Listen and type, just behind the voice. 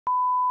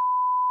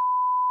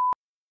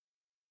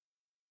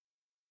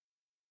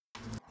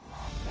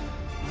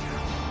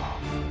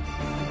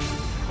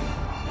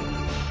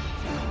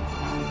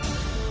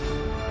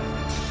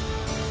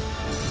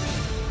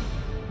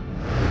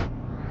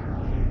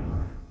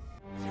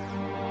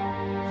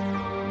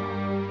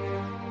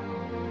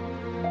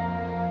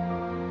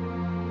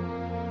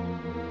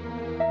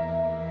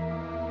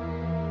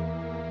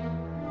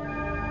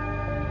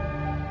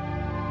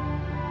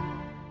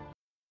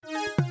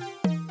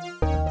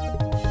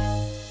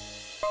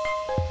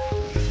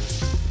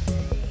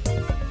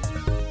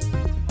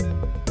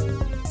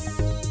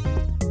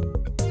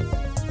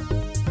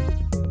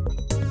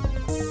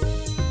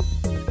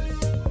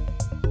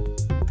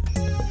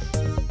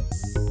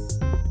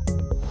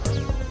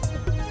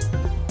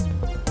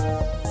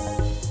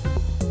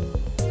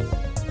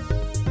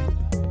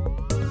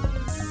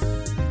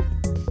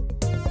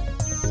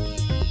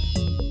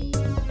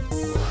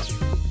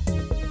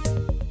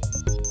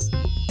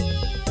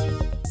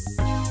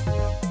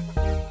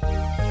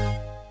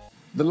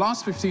The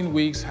last 15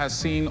 weeks has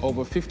seen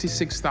over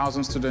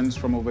 56,000 students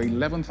from over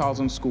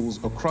 11,000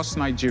 schools across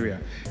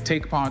Nigeria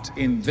take part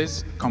in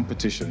this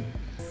competition.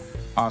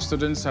 Our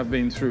students have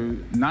been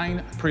through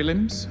 9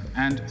 prelims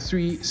and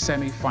 3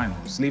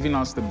 semi-finals, leaving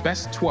us the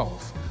best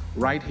 12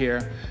 right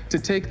here to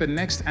take the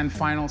next and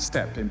final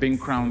step in being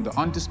crowned the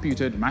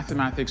undisputed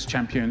mathematics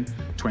champion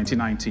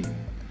 2019,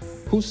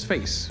 whose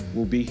face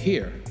will be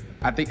here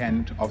at the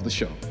end of the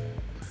show.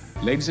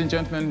 Ladies and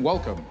gentlemen,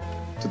 welcome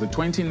to the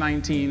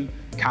 2019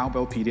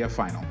 Cowbellpedia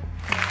final.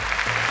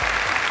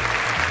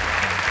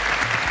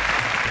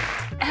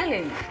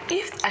 Ellen,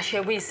 if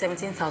Ashewe is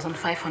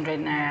 17,500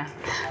 naira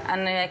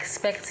and I'm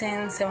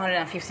expecting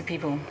 750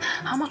 people,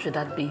 how much would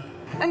that be?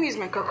 Let me use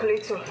my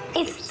calculator.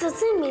 It's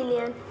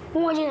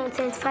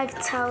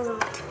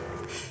 13,125,000.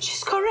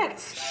 She's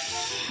correct.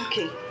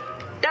 Okay,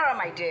 Dara,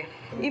 my dear.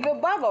 If a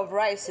bag of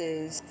rice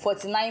is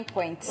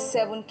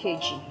 49.7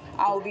 kg,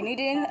 I will be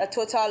needing a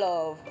total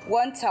of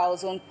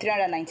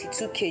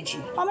 1,392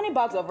 kg. How many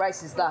bags of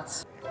rice is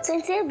that?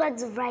 28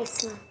 bags of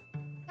rice, ma'am.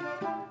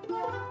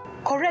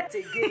 Correct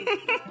again.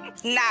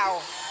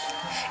 Now,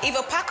 if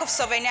a pack of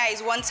souvenir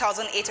is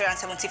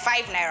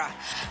 1,875 naira,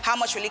 how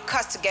much will it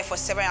cost to get for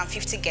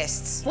 750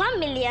 guests?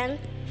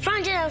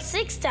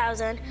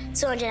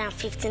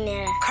 1,406,250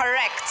 naira.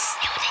 Correct.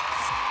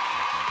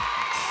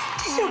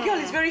 This your girl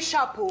is very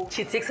sharp, oh.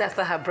 She takes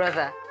after her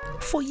brother.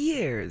 For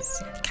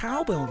years,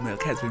 Cowbell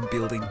Milk has been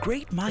building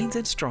great minds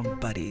and strong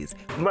buddies.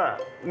 Ma,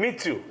 me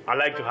too. I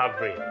like to have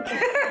brain.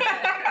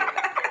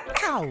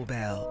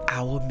 Cowbell,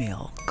 our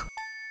milk.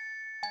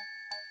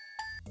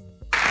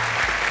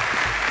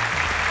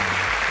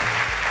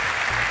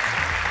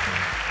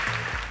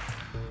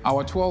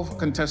 Our 12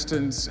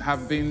 contestants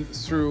have been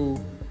through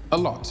a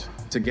lot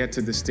to get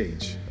to this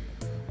stage,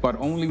 but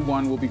only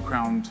one will be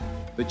crowned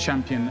the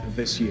champion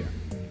this year.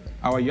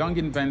 Our young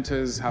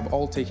inventors have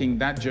all taken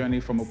that journey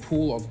from a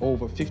pool of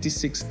over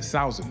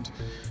 56,000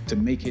 to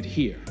make it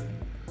here.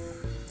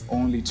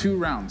 Only 2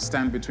 rounds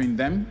stand between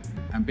them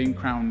and being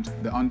crowned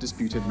the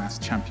undisputed maths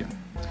champion.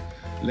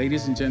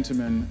 Ladies and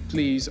gentlemen,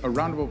 please a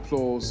round of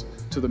applause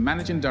to the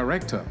Managing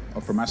Director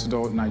of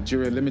Promasidor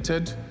Nigeria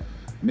Limited,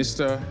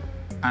 Mr.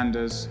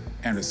 Anders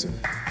Ernest.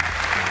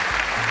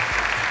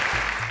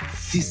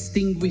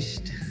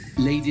 Distinguished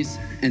ladies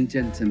and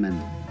gentlemen,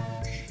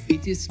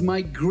 it is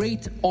my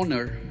great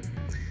honor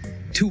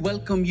to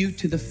welcome you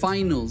to the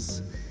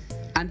finals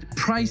and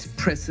prize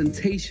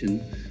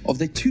presentation of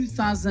the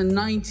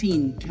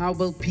 2019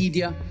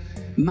 Cowbellpedia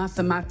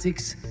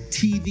Mathematics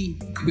TV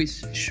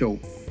Quiz Show.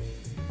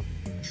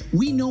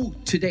 We know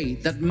today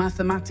that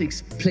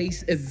mathematics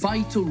plays a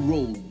vital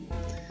role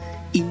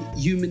in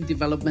human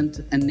development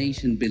and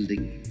nation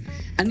building.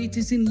 And it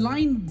is in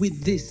line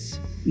with this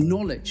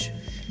knowledge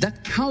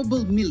that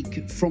Cowbell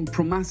Milk from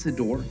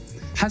Promasidor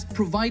has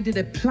provided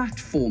a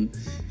platform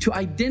to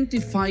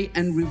identify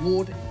and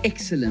reward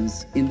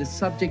excellence in the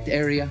subject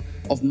area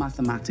of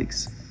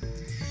mathematics.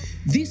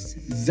 This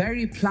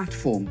very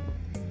platform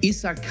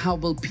is our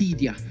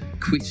Cowbellpedia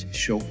Quiz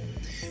Show,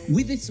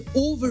 with its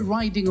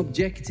overriding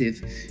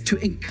objective to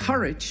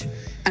encourage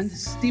and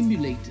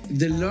stimulate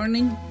the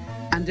learning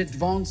and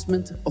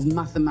advancement of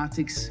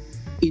mathematics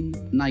in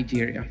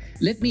Nigeria.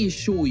 Let me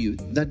assure you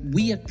that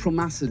we at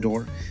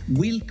Promasidor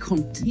will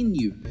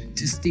continue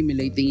to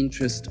stimulate the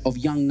interest of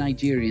young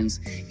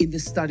Nigerians in the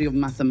study of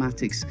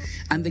mathematics,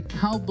 and the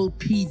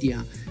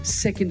Cowbellpedia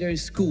Secondary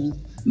School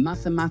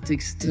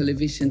Mathematics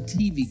Television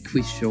TV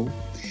Quiz Show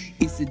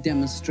is a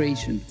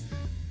demonstration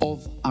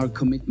of our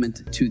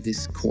commitment to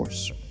this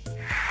course.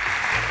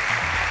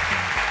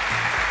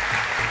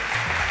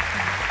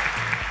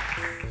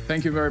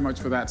 Thank you very much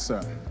for that,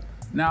 sir.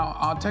 Now,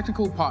 our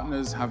technical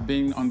partners have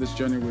been on this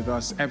journey with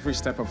us every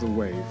step of the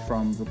way,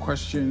 from the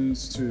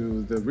questions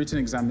to the written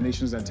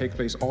examinations that take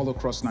place all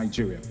across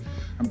Nigeria.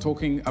 I'm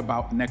talking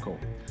about NECO.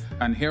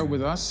 And here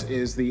with us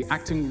is the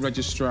acting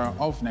registrar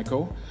of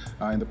NECO,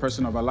 in the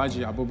person of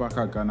Alhaji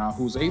Abubakar Ghana,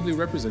 who's ably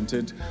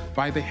represented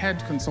by the head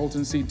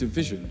consultancy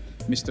division,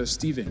 Mr.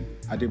 Stephen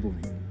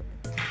Adebumi.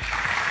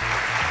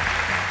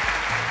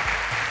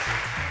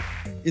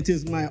 It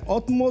is my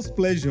utmost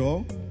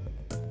pleasure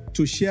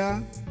to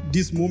share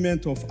this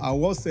moment of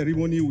award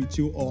ceremony with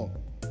you all.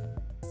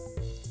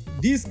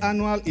 This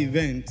annual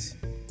event,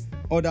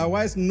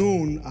 otherwise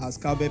known as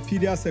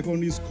Cowbellpedia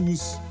Secondary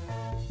School's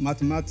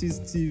Mathematics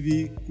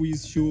TV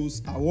Quiz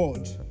Shows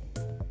Award,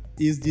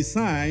 is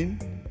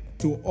designed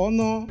to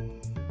honor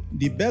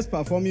the best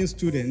performing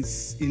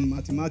students in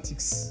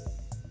mathematics.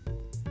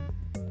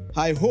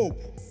 I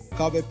hope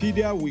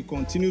Cowbellpedia will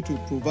continue to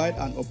provide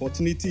an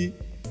opportunity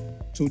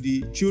to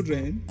the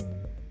children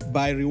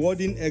by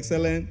rewarding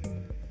excellent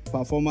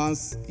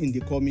performance in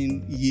the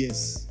coming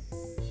years.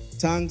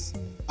 Thanks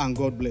and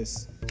God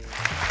bless.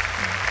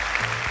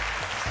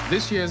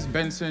 This year's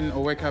Benson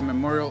Oweka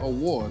Memorial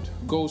Award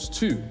goes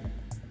to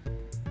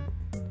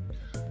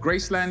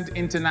Graceland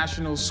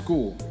International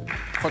School,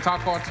 Port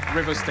Harcourt,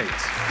 River State.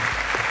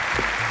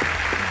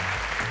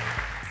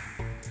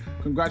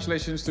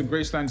 Congratulations to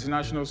Graceland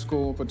International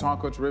School, Port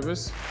Harcourt,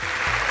 Rivers.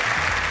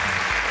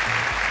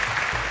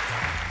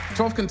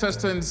 12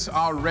 contestants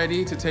are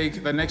ready to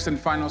take the next and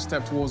final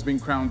step towards being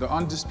crowned the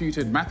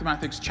undisputed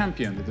mathematics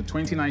champion at the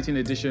 2019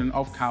 edition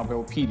of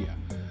Cowbellpedia.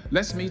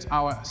 Let's meet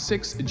our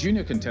 6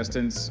 junior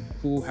contestants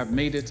who have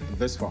made it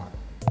this far.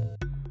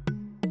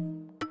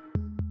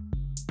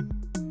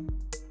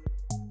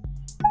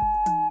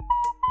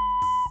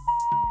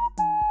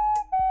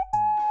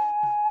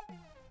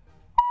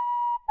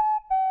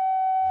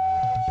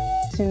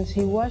 Since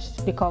he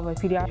watched the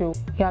Cowbellpedia show,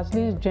 he has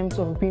always dreamt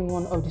of being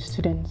one of the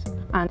students,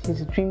 and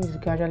his dream is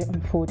gradually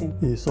unfolding.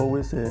 He's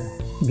always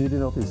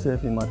building up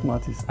himself in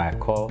mathematics. I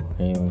call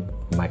him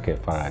Michael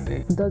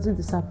Faraday. He doesn't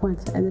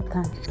disappoint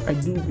anytime. I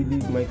do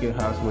believe Michael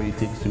has what it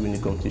takes to win the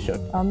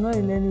competition. I'm not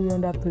in any way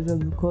under pressure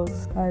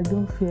because I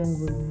don't fear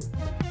anybody.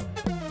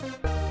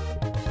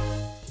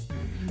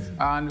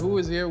 And who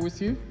is here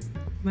with you?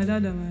 My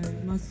dad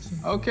and my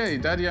master. Okay,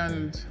 Daddy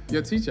and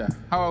your teacher.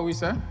 How are we,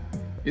 sir?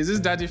 Is this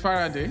Daddy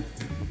Faraday?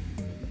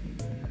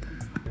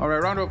 All right,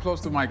 round of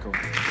applause to Michael.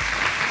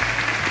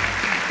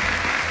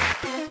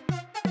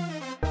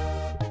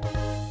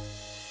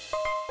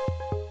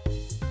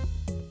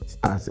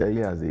 As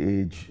early as the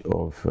age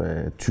of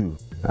 2,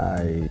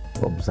 I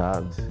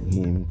observed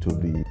him to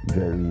be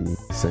very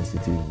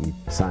sensitive with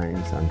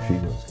signs and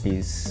figures.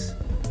 He's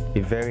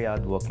a very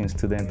hard-working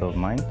student of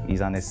mine.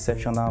 He's an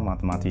exceptional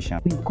mathematician.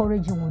 We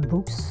encourage him with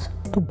books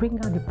to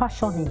bring out the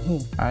passion in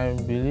him. I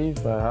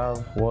believe I have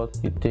what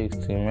it takes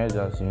to emerge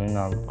as a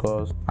winner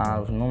because I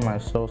have known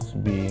myself to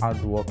be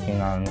hardworking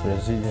and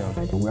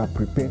resilient. We have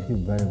prepared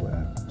him very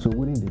well, so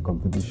winning the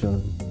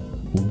competition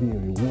will be a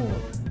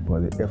reward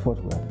for the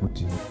effort we have put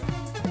in.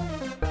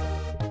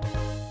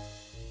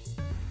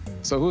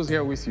 So who's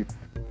here with you?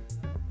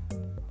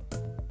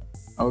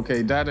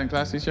 Okay, Dad and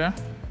class teacher.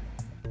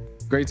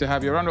 Great to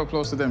have you. A round of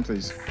applause to them,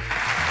 please.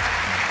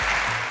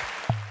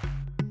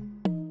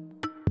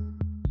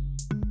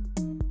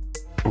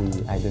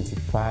 We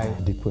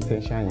identified the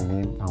potential in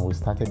him and we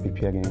started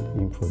preparing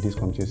him for this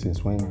competition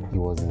since when he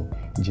was in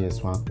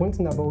GS1. One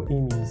thing about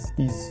him is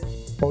he's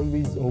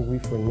always hungry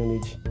for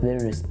knowledge.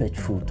 Very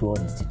respectful to all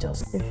his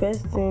teachers. The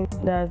first thing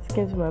that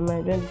came to my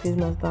mind when the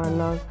quizmaster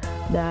announced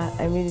that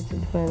I made it to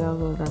the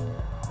finals was that,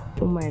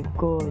 oh my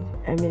God,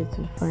 I made it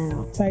to the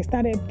finals. So I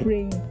started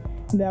praying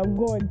that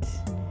God,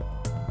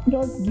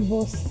 just give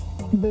us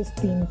those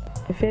things.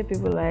 I feel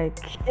people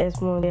like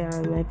Esmond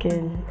and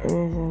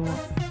Enehizena.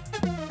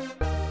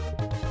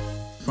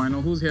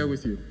 Final, who's here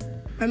with you?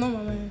 My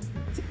mom, my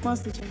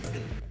class teacher.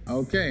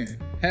 Okay.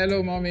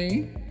 Hello,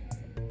 mommy.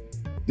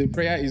 The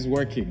prayer is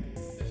working.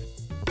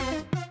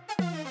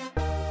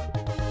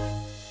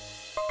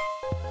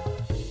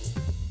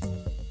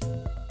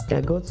 I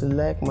got to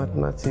like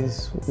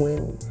mathematics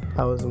when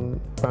I was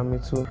in primary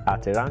 2.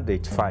 At around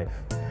age 5,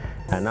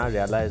 I now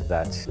realized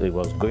that it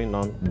was going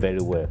on very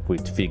well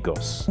with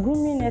figures.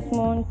 Grooming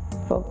Esmond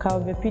for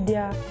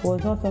Cowbellpedia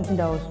was not something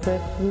that was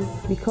stressful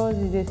because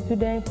he's a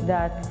student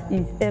that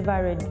is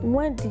ever ready.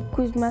 When the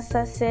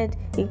quizmaster said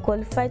he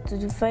qualified to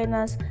the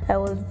finals, I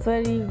was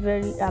very,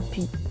 very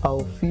happy.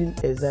 I'll feel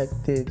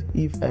excited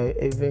if I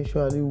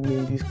eventually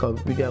win this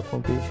Cowbellpedia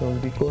competition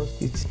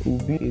because it will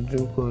be a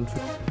dream come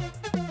true.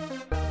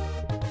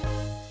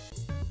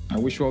 I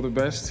wish you all the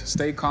best.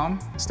 Stay calm,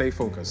 stay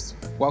focused.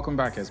 Welcome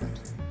back, Esmond.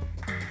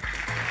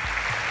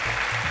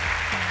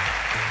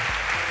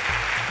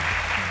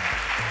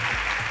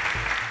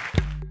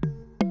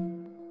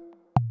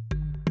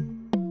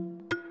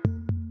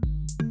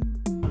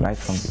 Right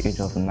from the age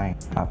of 9,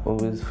 I've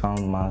always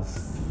found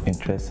maths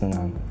interesting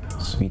and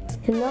sweet.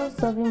 He loves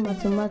solving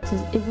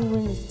mathematics even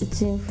when he's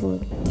eating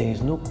food. There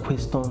is no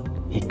question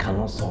he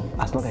cannot solve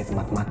as long as it's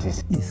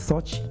mathematics. He's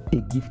such a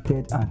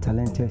gifted and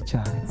talented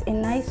child. He's a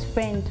nice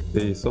friend.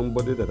 He is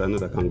somebody that I know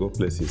that can go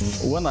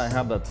places. When I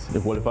heard that he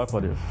qualified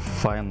for the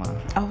final,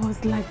 I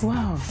was like,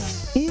 wow.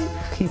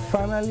 If he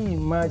finally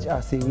emerged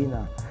as a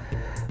winner,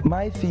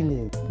 my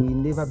feeling will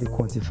never be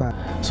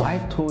quantified. So I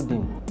told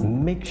him,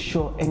 make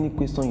sure any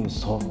question you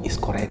solve is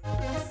correct.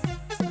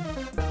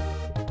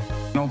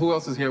 Now, who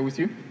else is here with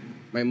you?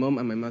 My mom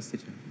and my math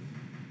teacher.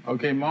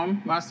 Okay,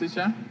 mom, math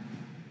teacher.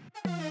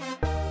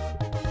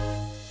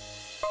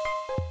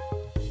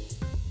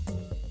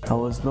 I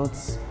was not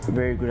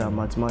very good at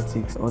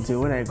mathematics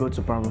until when I got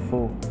to primary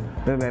 4.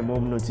 When my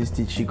mom noticed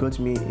it, she got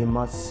me a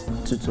maths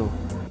tutor.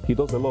 He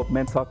does a lot of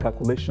mental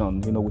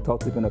calculation,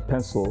 without even a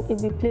pencil.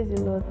 He plays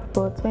a lot,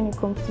 but when it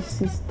comes to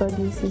his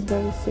studies, he's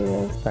very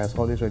serious. He's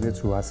always ready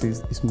to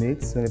assist his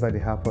mates whenever they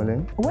have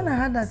problems. When I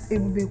heard that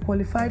Ebube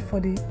qualified for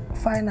the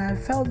final, I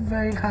felt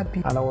very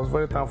happy. And I was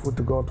very thankful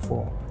to God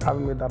for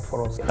having made that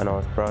for us. And I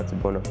was proud to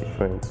be one of his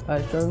friends.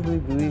 I strongly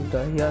believe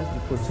that he has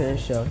the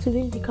potential to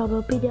win the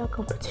Cowbellpedia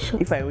competition.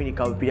 If I win the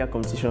Cowbellpedia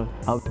competition,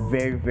 I'll be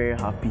very, very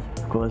happy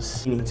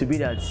because to be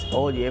that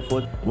all the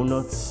effort will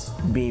not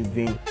be in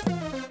vain.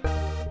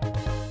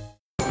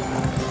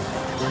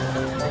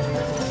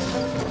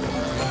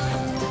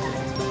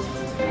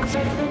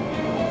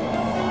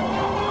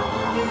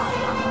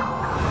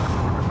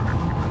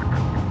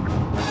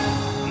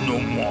 No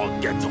more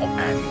get up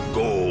and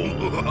go.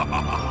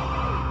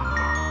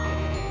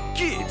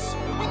 Kids,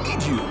 We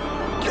need you.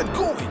 Get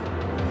going.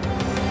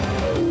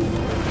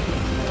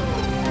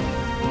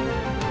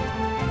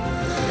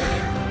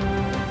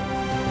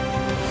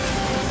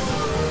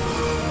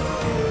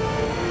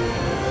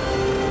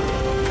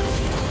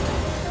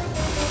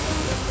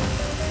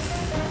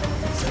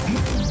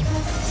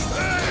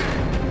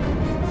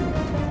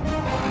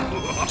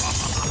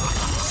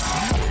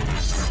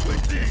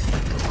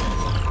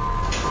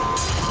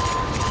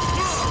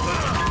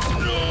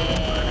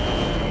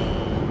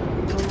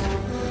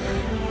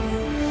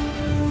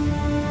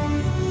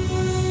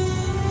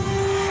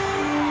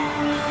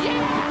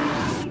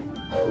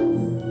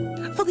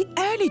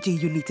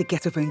 You need to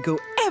get up and go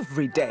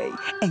every day.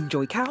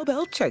 Enjoy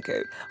Cowbell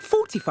Choco,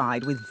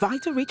 fortified with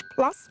Vita-Rich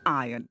Plus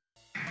Iron.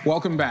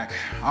 Welcome back.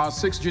 Our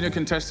 6 junior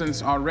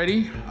contestants are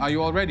ready. Are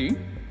you all ready?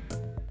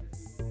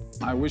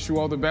 I wish you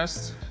all the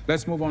best.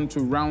 Let's move on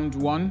to round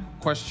 1,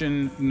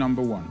 question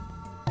number 1.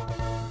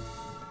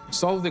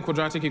 Solve the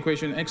quadratic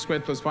equation x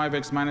squared plus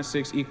 5x minus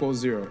 6 equals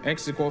 0.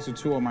 X equals to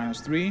 2 or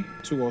minus 3,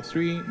 2 or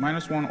 3,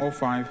 minus 1 or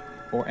 5,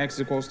 or x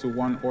equals to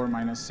 1 or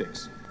minus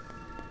 6.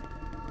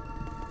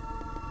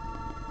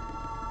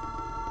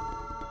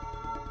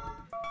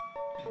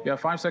 You have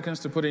 5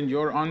 seconds to put in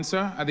your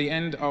answer. At the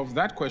end of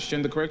that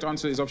question, the correct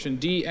answer is option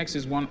D, x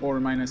is 1 or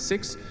minus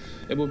 6.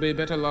 Ebube,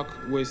 better luck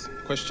with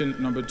question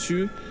number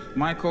 2.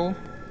 Michael,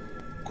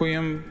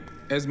 Quayum,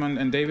 Esmond,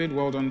 and David,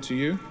 well done to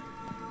you.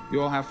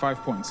 You all have 5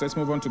 points. Let's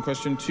move on to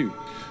question 2.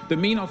 The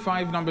mean of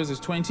 5 numbers is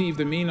 20. If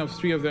the mean of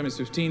 3 of them is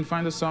 15,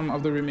 find the sum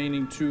of the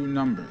remaining 2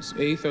 numbers.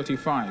 A,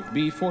 35,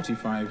 B,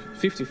 45,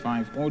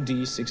 55, or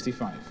D,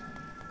 65.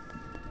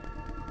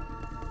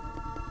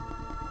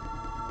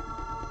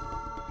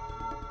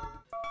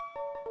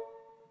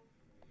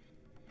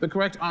 The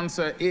correct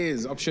answer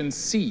is option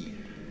C,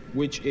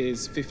 which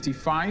is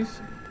 55.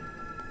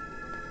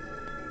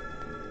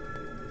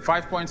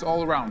 5 points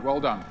all around. Well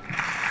done.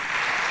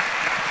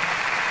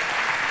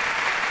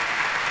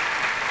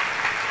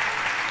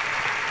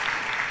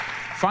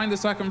 Find the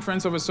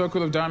circumference of a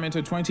circle of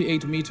diameter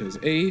 28 meters.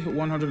 A,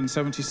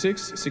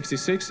 176,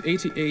 66,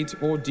 88,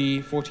 or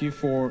D,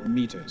 44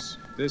 meters.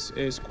 This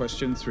is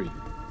question 3.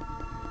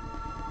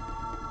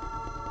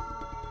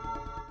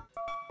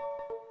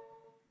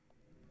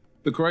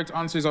 The correct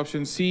answer is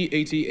option C,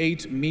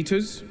 88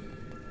 meters.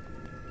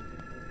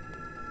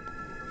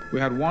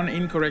 We had 1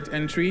 incorrect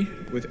entry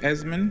with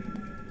Esmond,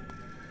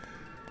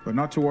 but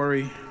not to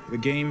worry, the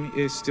game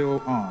is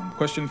still on.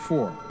 Question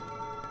 4.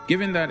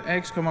 Given that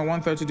x,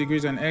 130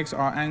 degrees and x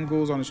are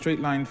angles on a straight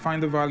line,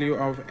 find the value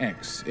of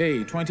x.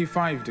 A,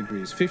 25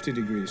 degrees, 50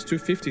 degrees,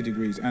 250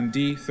 degrees, and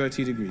D,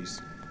 30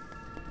 degrees.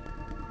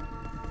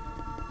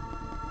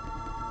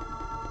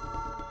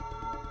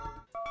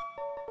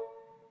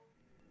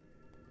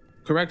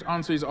 Correct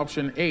answer is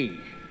option A.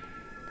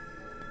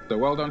 So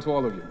well done to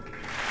all of you.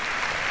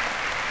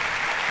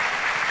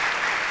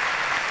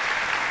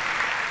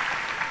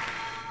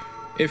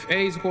 If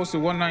A is equals to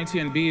 190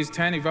 and B is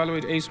 10,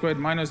 evaluate A squared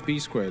minus B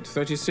squared.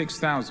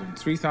 36,000,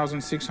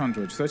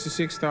 3,600,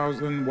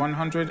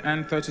 36,100,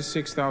 and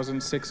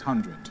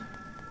 36,600.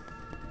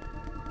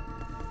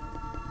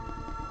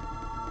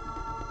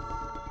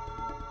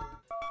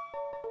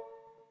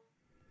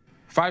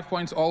 Five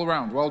points all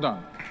around. Well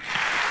done.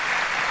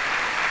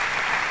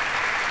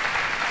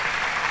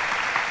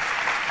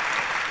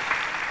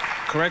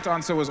 Correct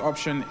answer was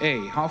option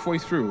A. Halfway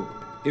through,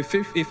 if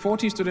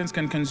 40 students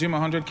can consume a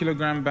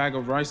 100-kilogram bag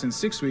of rice in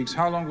 6 weeks,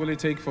 how long will it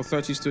take for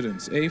 30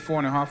 students? A,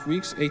 4.5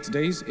 weeks, 8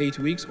 days, 8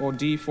 weeks, or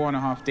D,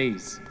 4.5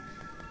 days?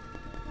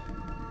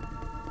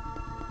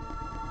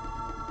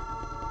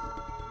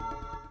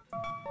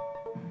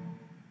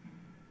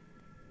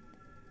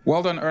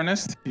 Well done,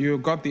 Ernest. You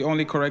got the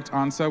only correct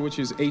answer, which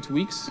is 8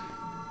 weeks.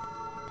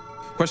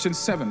 Question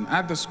 7.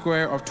 Add the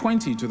square of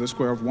 20 to the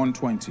square of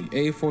 120.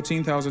 A,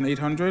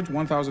 14,800,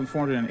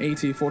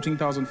 1,480,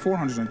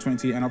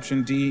 14,420, and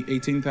option D,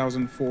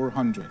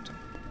 18,400.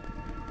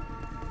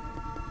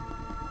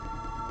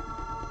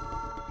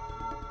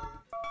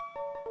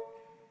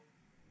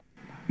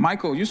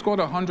 Michael, you scored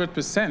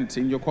 100%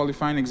 in your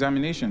qualifying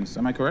examinations.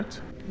 Am I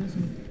correct? Yes, sir.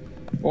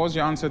 What was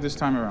your answer this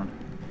time around?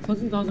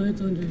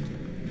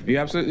 14,800. Are you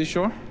absolutely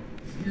sure?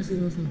 Yes,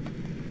 sir.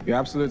 You're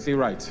absolutely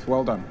right.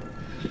 Well done.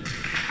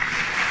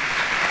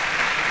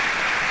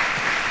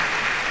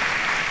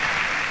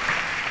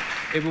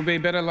 It will be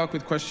better luck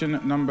with question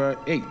number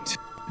 8.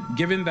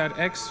 Given that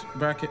x,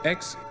 bracket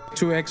x,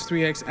 2x,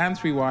 3x, and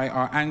 3y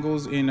are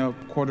angles in a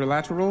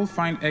quadrilateral,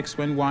 find x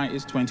when y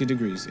is 20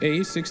 degrees.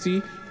 A, 60,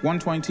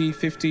 120,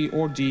 50,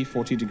 or D,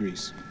 40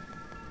 degrees.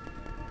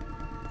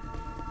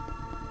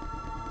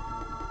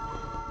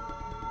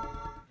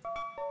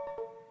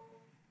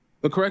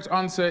 The correct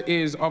answer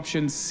is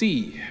option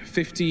C,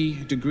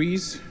 50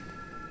 degrees.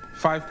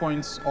 5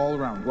 points all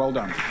around. Well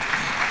done.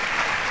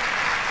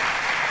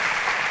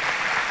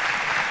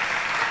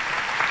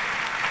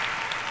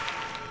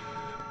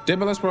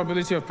 Debola's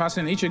probability of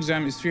passing each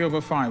exam is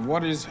 3/5.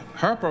 What is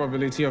her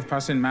probability of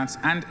passing maths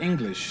and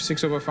English?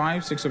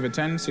 6/5,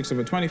 6/10,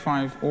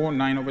 6/25, or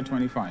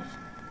 9/25?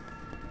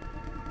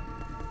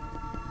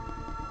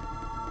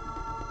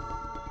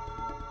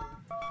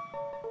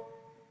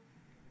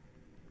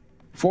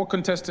 4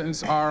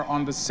 contestants are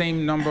on the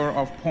same number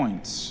of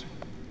points,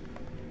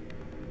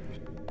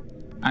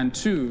 and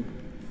 2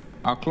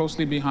 are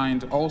closely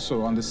behind,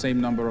 also on the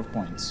same number of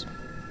points.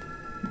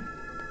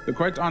 The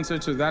correct answer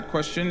to that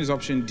question is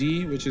option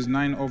D, which is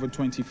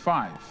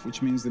 9/25,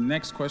 which means the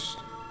next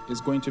question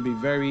is going to be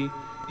very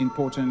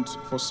important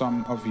for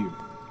some of you.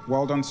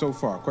 Well done so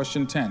far.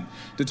 Question 10.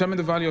 Determine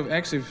the value of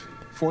x if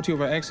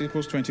 40/x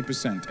equals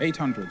 20%.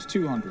 800,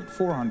 200,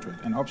 400,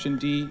 and option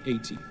D,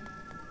 80.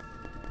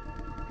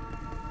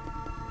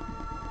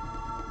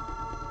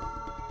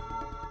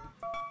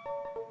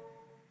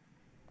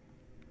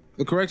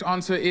 The correct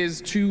answer is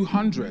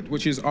 200,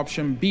 which is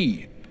option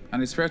B.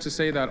 And it's fair to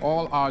say that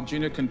all our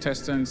junior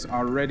contestants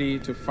are ready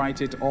to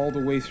fight it all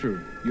the way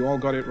through. You all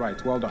got it right.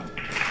 Well done.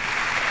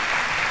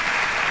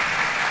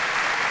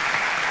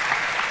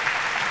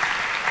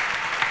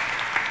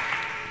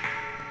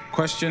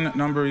 Question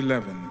number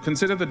 11.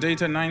 Consider the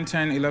data 9,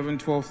 10, 11,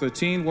 12,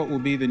 13. What will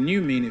be the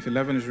new mean if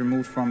 11 is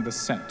removed from the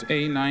set?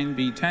 A, 9,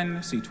 B,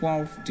 10, C,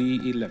 12,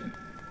 D, 11.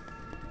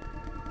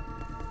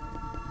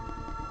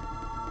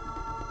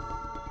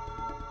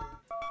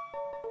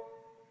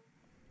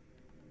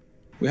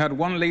 We had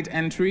one late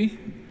entry.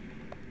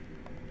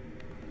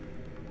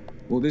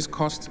 Will this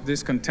cost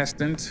this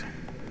contestant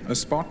a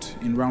spot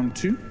in round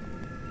 2?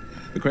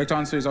 The correct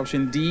answer is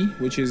option D,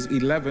 which is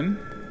 11.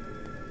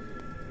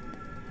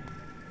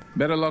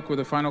 Better luck with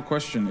the final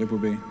question,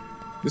 Ebube.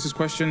 This is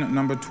question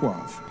number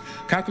 12.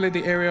 Calculate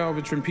the area of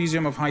a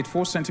trapezium of height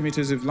 4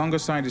 centimeters if longer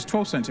side is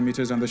 12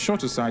 centimeters and the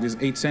shorter side is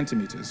 8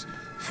 centimeters.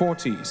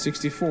 40,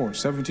 64,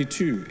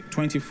 72,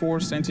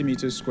 24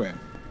 centimeters square.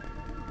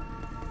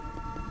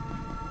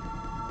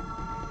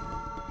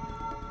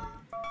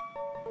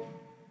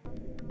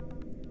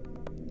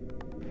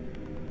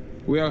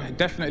 We are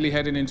definitely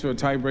heading into a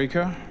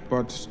tiebreaker,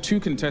 but 2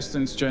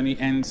 contestants' journey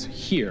ends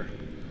here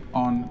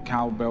on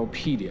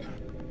Cowbellpedia.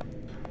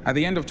 At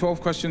the end of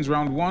 12 questions,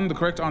 round 1, the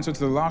correct answer to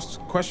the last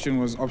question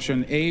was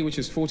option A, which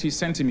is 40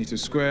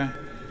 centimeters square.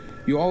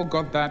 You all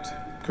got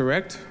that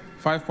correct,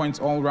 5 points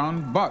all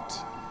round, but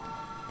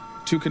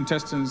 2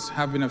 contestants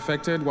have been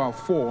affected, while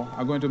 4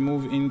 are going to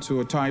move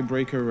into a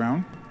tiebreaker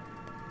round.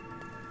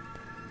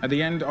 At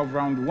the end of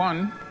round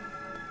 1,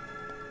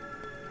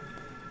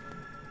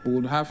 we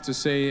would have to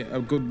say a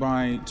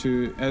goodbye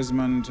to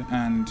Esmond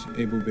and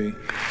Ebube.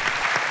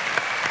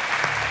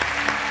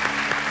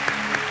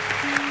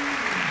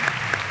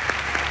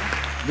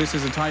 This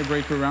is a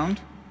tiebreaker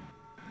round.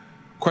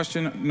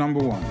 Question number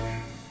 1.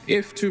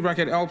 If 2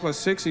 bracket L plus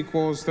 6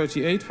 equals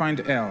 38,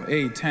 find L.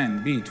 A,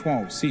 10, B,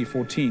 12, C,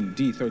 14,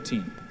 D,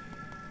 13.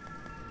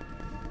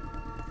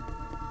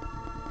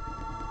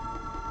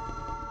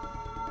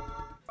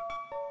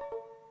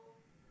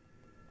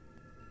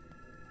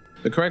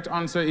 The correct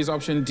answer is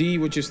option D,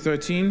 which is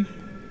 13.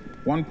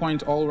 1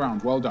 point all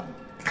round. Well done.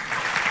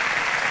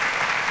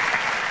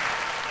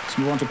 Let's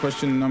move on to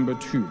question number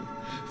 2.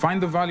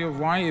 Find the value of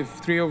y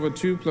if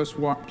 3/2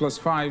 plus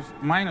 5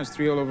 minus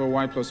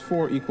 3/y plus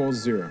 4 equals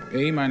 0.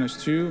 A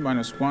minus 2,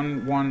 minus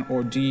 1, 1,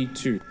 or D,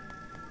 2.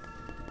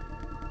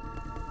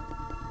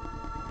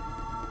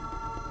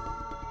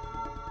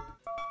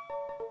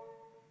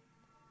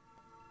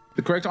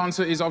 The correct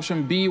answer is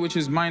option B, which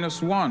is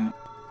minus 1.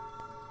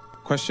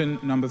 Question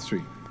number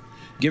 3.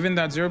 Given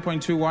that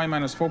 0.2y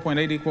minus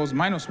 4.8 equals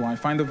minus y,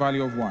 find the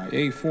value of y.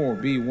 A, 4,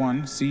 B,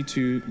 1, C,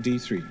 2, D,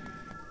 3.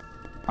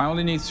 I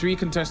only need 3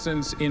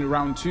 contestants in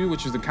round 2,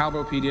 which is the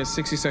Cowbellpedia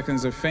 60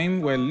 Seconds of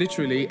Fame, where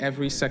literally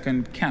every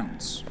second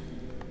counts.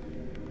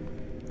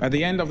 At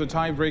the end of the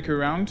tiebreaker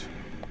round,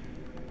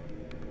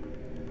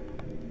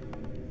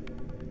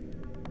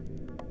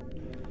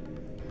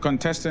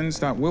 contestants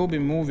that will be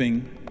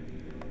moving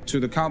to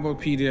the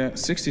Cowbellpedia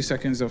 60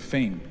 Seconds of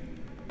Fame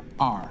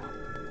are,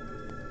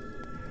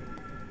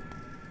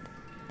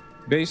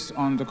 based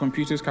on the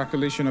computer's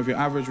calculation of your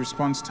average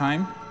response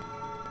time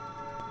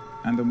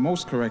and the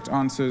most correct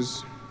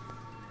answers,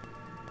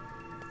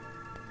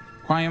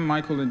 Quayum,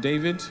 Michael, and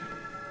David.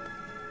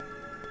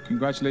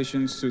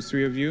 Congratulations to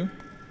 3 of you,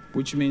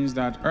 which means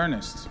that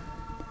Ernest,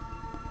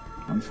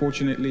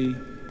 unfortunately,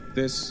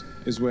 this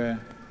is where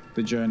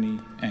the journey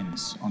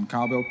ends on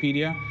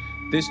Cowbellpedia,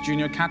 this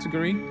junior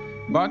category,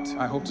 but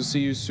I hope to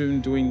see you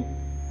soon doing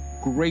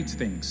great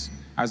things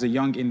as a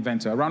young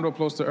inventor. A round of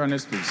applause to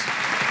Ernest, please.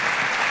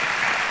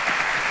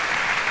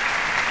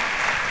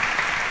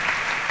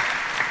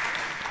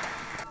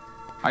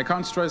 I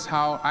can't stress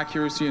how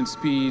accuracy and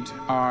speed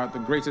are the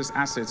greatest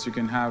assets you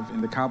can have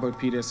in the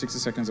Cowbellpedia 60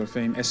 Seconds of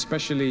Fame,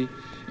 especially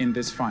in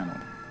this final.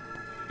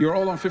 You're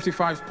all on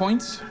 55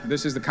 points.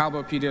 This is the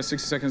Cowbellpedia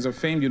 60 Seconds of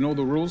Fame. You know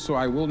the rules, so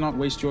I will not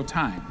waste your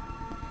time.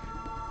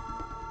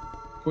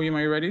 Koyum,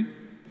 are you ready?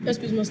 Yes,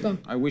 please, Master.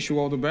 I wish you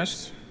all the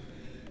best.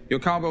 Your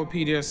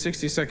Cowbellpedia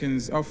 60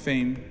 Seconds of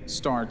Fame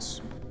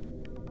starts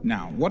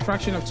now. What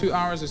fraction of 2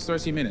 hours is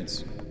 30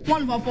 minutes?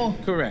 1/4.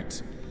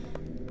 Correct.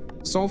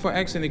 Solve for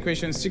x in the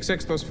equation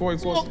 6x plus 4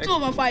 equals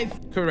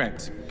 2/5.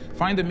 Correct.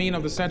 Find the mean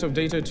of the set of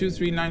data 2,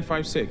 3, 9,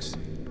 5, 6.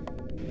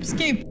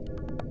 Skip.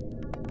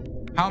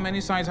 How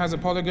many sides has a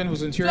polygon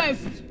whose interior?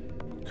 12.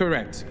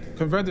 Correct.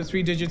 Convert the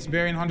 3 digits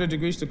bearing 100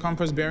 degrees to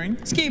compass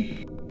bearing.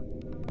 Skip.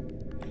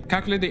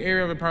 Calculate the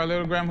area of a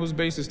parallelogram whose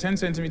base is 10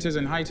 centimeters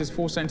and height is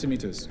 4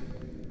 centimeters.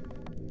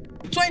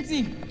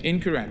 20.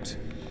 Incorrect.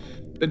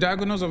 The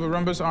diagonals of a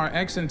rhombus are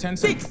x and 10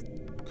 6.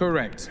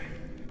 Correct.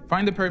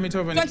 Find the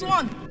perimeter of an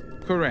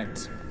 21.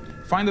 Correct.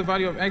 Find the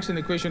value of x in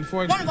the equation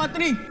 4x.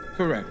 1/3.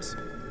 Correct.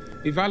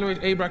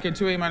 Evaluate a bracket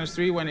 2a minus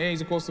 3 when a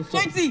is equals to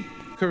 4. 20.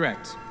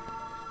 Correct.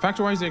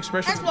 Factorize the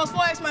expression. X plus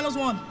 4x minus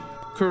 1.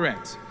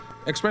 Correct.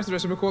 Express the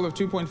reciprocal of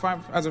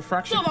 2.5 as a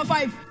fraction.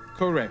 2/5.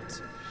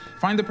 Correct.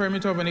 Find the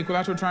perimeter of an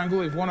equilateral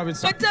triangle if one of its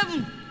sides.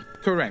 27.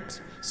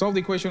 Correct. Solve the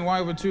equation y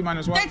over 2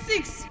 minus y.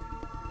 36.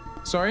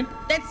 Sorry?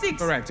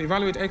 36. Correct.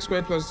 Evaluate x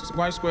squared plus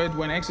y squared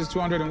when x is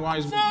 200 and y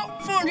is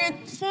 400.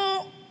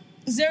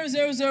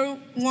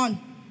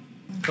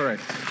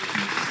 Correct.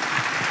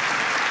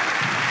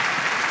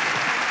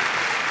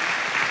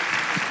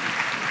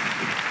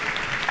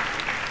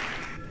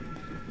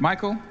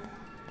 Michael,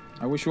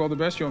 I wish you all the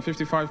best. You're on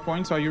 55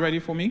 points. Are you ready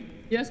for me?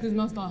 Yes, Quiz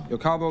Master. Your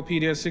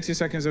Cowbellpedia 60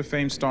 seconds of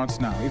fame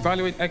starts now.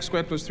 Evaluate x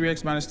squared plus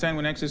 3x minus 10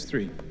 when x is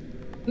 3.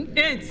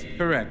 8.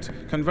 Correct.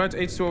 Convert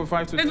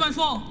 8/5 to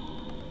 8/4.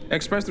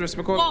 Express the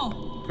reciprocal.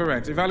 4.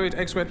 Correct. Evaluate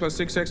x squared plus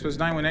 6x plus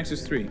 9 when x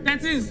is 3.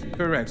 That is.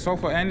 Correct.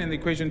 Solve for n in the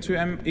equation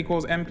 2m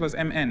equals m plus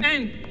mn.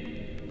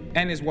 N.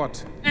 N is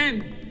what?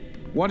 N.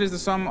 What is the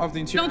sum of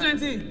the interior?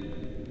 20.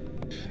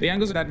 The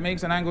angle that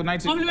makes an angle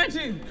 90.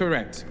 Complementary.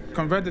 Correct.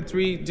 Convert the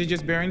 3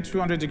 digits bearing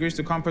 200 degrees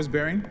to compass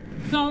bearing.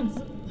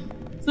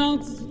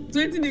 South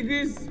 20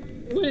 degrees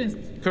west.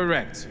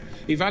 Correct.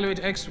 Evaluate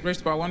x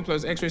raised to power 1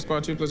 plus x raised to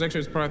power 2 plus x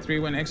raised to power 3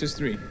 when x is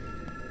 3.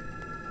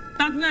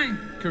 39.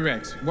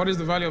 Correct. What is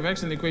the value of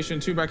x in the equation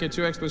 2 bracket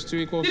 2x plus 2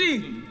 equals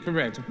 3.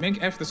 Correct.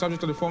 Make f the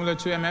subject of the formula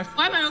 2mf.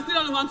 Y minus 3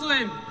 over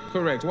 2m.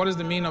 Correct. What is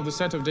the mean of the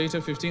set of data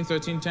 15,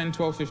 13, 10,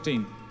 12,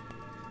 15?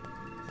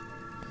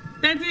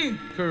 13.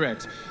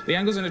 Correct. The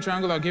angles in the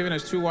triangle are given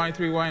as 2y,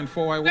 3y, and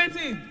 4y.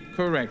 20.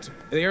 Correct.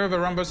 The area of a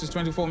rhombus is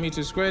 24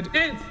 meters squared.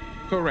 8.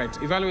 Correct.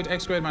 Evaluate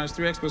x squared minus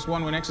 3x plus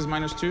 1 when x is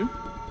minus 2.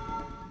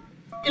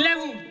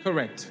 11.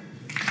 Correct.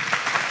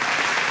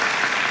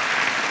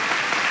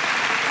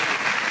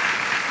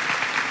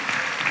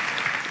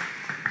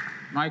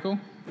 Michael,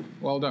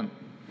 well done.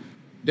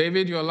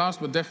 David, you're last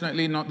but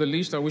definitely not the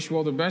least. I wish you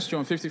all the best. You're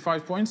on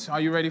 55 points.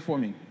 Are you ready for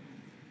me?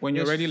 When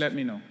you're ready, let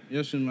me know.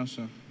 Yes,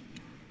 Master.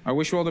 I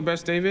wish you all the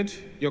best, David.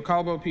 Your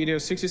Cowbellpedia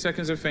 60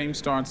 seconds of fame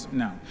starts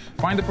now.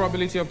 Find the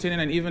probability of obtaining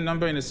an even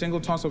number in a single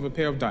toss of a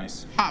pair of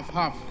dice. Half.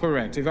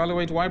 Correct.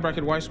 Evaluate y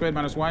bracket y squared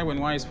minus y when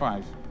y is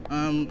 5.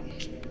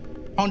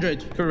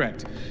 100.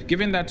 Correct.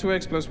 Given that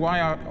 2x plus y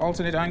are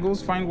alternate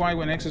angles, find y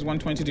when x is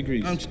 120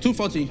 degrees.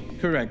 240.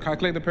 Correct.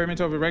 Calculate the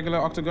perimeter of a regular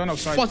octagon of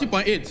size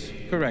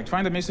 40.8. Correct.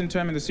 Find the missing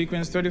term in the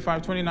sequence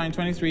 35, 29,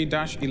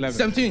 23-11.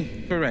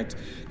 17. Correct.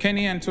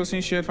 Kenny and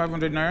Tosin shared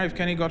 500 naira. If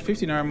Kenny got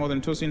 50 naira more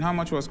than Tosin, how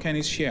much was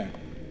Kenny's share?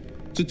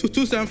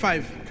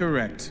 275.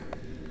 Correct.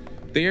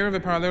 The area of a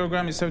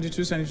parallelogram is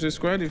 72 centimeters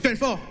squared.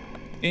 24.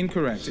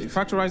 Incorrect.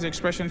 Factorize the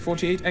expression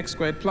 48x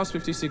squared plus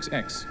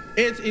 56x.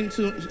 8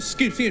 into...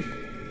 Skip.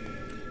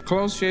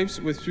 Closed shapes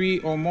with 3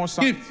 or more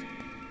sides. Skip.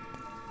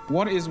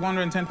 What is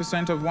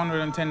 110% of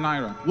 110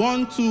 naira?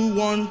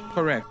 121.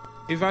 Correct.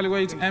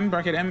 Evaluate m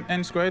bracket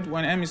mn squared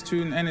when m is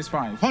 2 and n is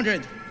 5.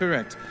 100.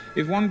 Correct.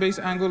 If one base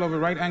angle of a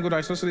right-angled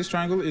isosceles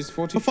triangle is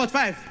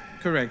 45.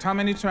 Correct. How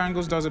many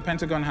triangles does a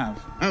pentagon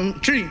have?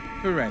 3.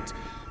 Correct.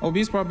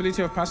 Obi's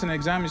probability of passing an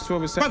exam is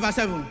 2/7.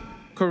 5/7.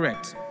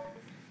 Correct.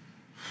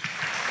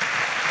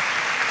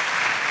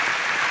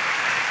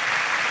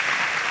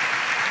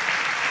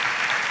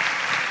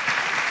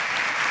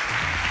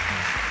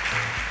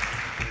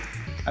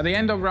 At the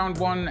end of round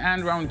 1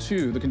 and round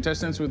 2, the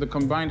contestants with the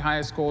combined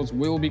highest scores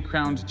will be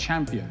crowned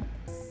champion.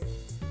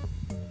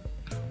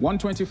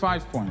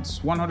 125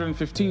 points,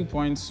 115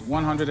 points,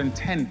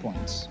 110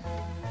 points.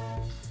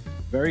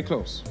 Very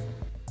close.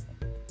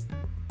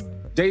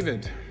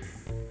 David,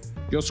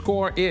 your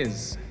score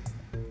is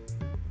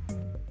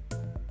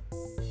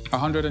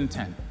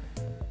 110.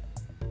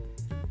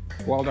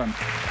 Well done.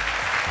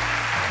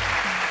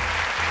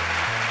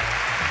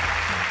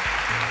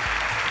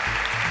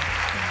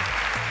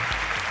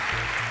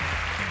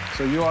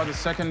 So you are the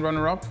second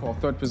runner-up, or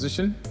third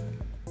position.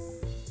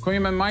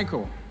 Koyim and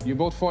Michael, you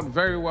both fought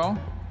very well.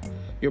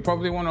 You're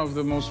probably one of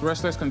the most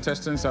restless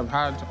contestants I've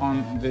had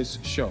on this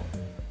show.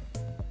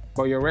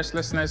 But your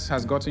restlessness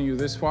has gotten you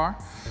this far,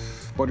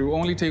 but it will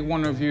only take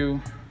one of you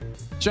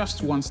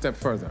just one step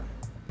further.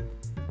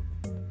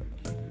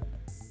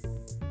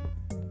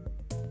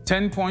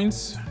 10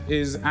 points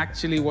is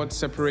actually what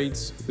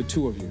separates the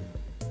two of you.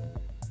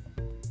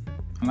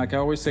 And like I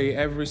always say,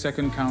 every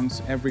second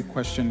counts, every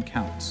question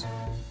counts.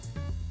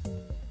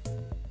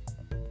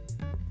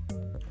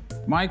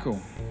 Michael,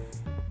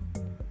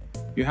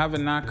 you have a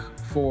knack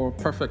for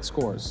perfect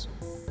scores.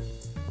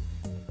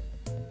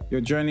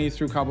 Your journey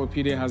through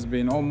Cowbellpedia has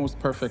been almost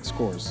perfect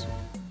scores.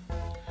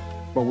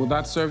 But will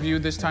that serve you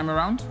this time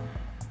around?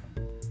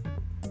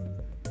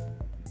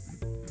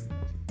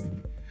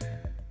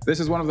 This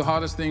is one of the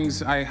hardest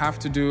things I have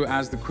to do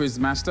as the quiz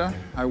master.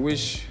 I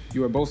wish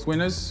you were both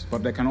winners,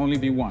 but there can only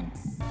be one.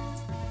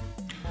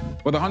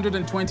 With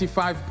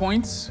 125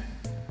 points,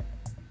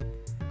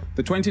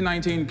 the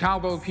 2019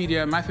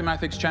 Cowbellpedia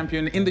Mathematics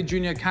Champion in the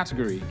junior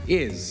category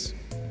is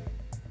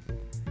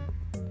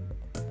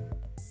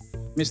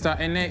Mr.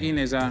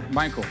 Enehizena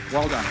Michael.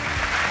 Well done.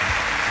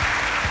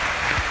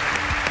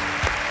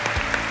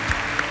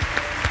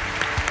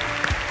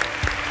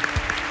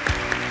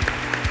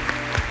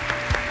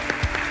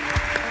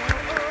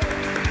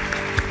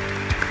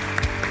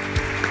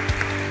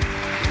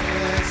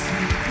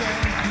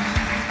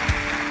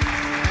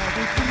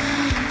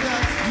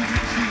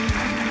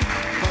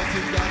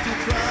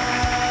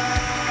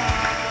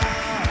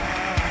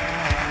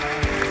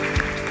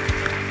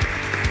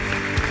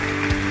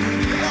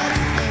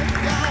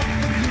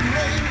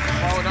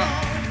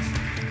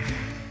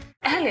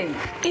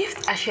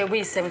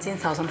 If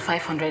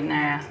 17,500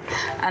 naira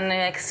and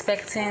you're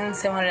expecting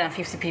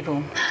 750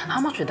 people,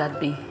 how much would that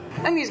be?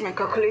 Let me use my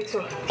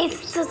calculator.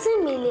 It's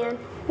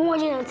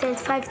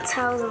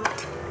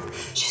 13,125,000.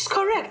 She's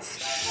correct.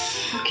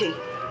 Okay,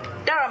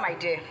 Dara, my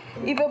dear,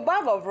 if a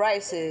bag of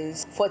rice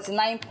is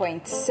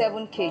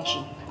 49.7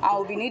 kg, I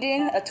will be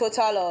needing a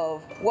total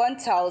of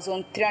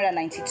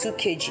 1,392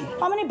 kg.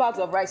 How many bags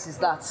of rice is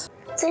that?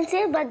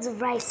 28 bags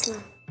of rice,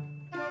 ma'am.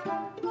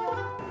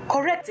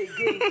 Correct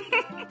again.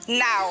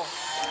 Now,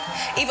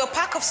 if a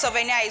pack of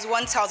souvenir is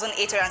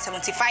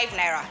 1,875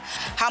 naira,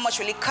 how much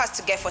will it cost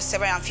to get for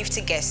 750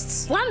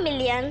 guests?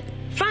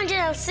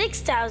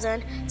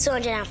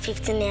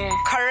 1,406,250 naira.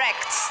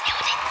 Correct.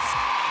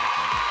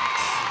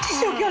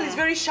 This your girl is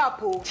very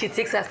sharp, oh. She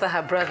takes after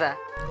her brother.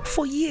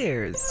 For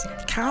years,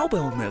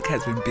 Cowbell Milk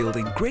has been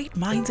building great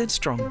minds and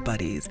strong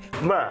bodies.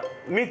 Ma,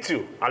 me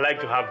too. I like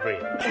to have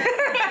brain.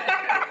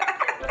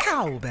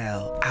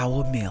 Cowbell,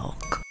 our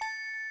milk.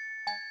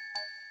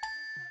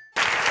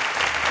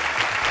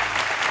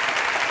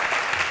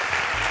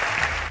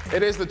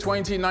 It is the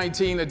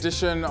 2019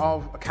 edition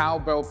of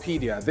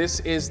Cowbellpedia. This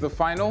is the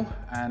final,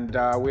 and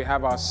we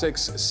have our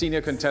 6 senior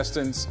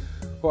contestants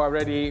who are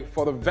ready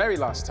for the very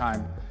last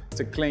time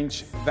to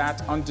clinch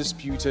that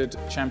undisputed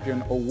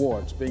champion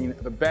award, being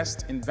the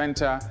best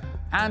inventor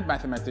and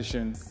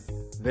mathematician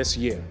this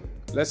year.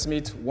 Let's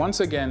meet once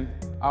again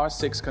our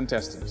 6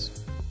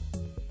 contestants.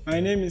 My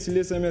name is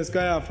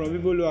Hezekiah from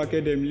Bibo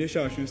Academy,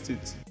 Malaysia, Osun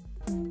State.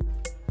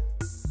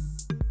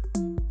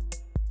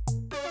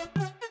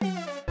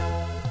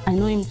 I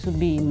know him to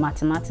be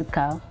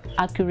mathematical,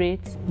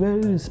 accurate,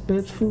 very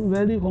respectful,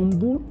 very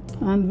humble,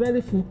 and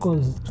very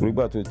focused.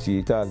 Nígbà tó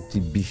ti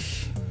bí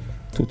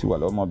tó ti wà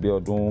lọ́mọ bí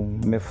ọdún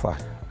mẹ́fà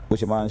bó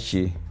ṣe máa ń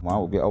ṣe máa ń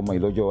wò pé ọmọ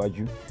ìlọ́jọ́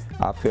iwájú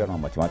á fẹ́ràn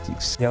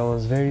mathematics. I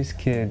was very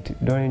scared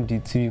during the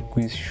TV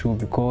quiz show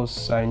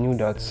because I knew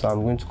that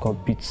I'm going to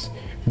compete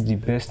with the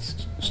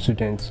best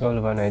students all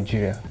over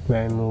Nigeria.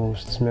 My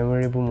most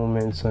memorable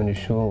moments on the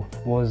show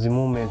was the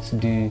moment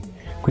the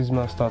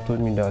Quizmaster told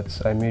me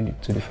that I made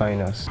it to the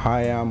finals.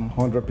 I am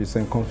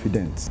 100%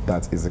 confident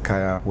that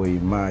Hezekiah will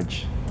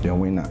emerge the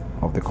winner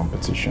of the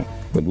competition.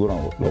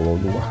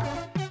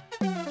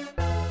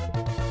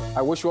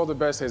 I wish you all the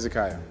best,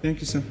 Hezekiah. Thank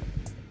you, sir.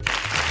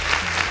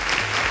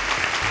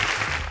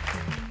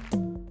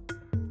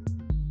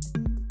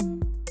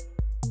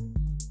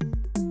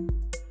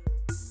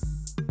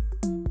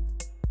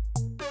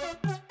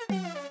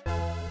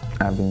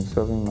 I've been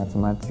solving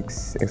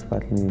mathematics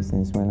expertly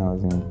since when I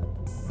was in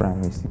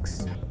primary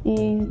 6.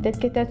 He's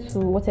dedicated to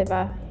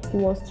whatever he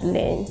wants to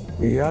learn.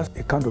 He has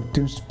a kind of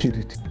team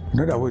spirit. In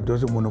other words,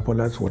 doesn't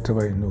monopolize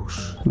whatever he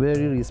knows.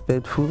 Very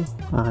respectful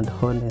and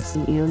honest.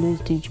 He always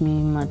teach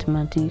me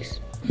mathematics.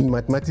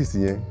 Mathematics,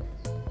 yeah.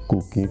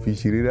 Cooking,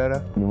 fish,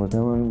 rara. The most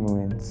memorable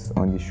moment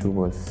on the show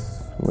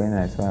was when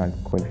I saw I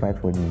qualified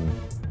for the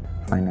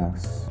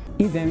finals.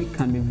 If Eric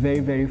can be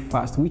very, very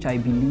fast, which I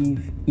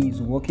believe he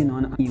is working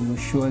on, he will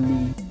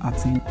surely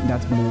attain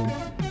that goal.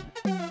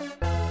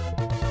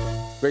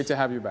 Great to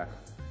have you back.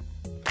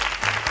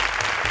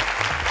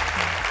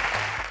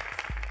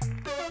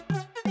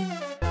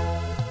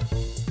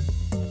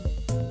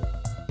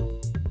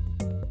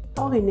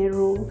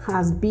 Oghenero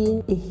has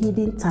been a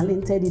hidden,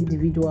 talented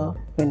individual.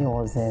 When he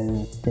was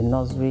in the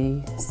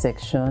nursery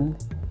section,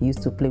 he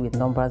used to play with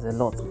numbers a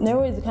lot.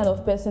 Nero is the kind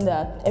of person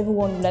that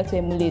everyone would like to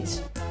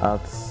emulate.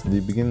 At the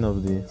beginning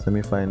of the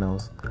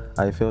semi-finals,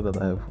 I felt that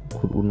I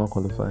would not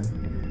qualify.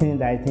 The thing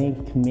that I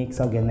think makes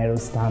Oghenero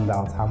stand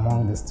out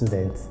among the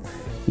students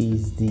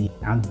is the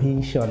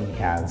ambition he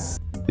has.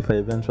 If I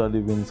eventually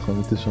win this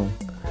competition,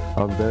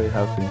 I'll be very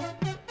happy.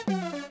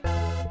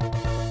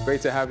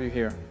 Great to have you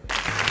here.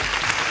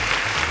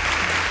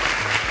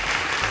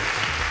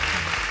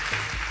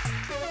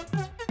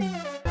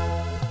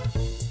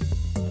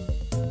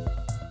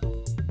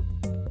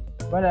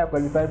 When I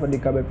qualified for the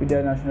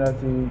Cowbellpedia National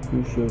TV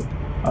Quiz Show,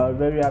 I was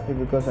very happy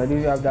because I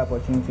didn't have the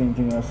opportunity in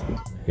junior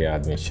school. He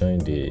had been showing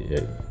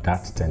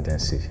that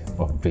tendency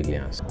of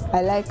brilliance.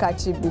 I like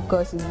Kachi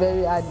because he's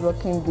very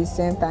hardworking,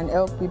 decent, and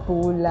help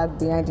people who lag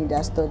behind in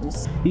their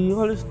studies. He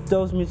always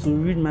tells me to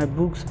read my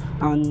books,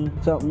 and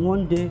so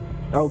one day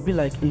I'll be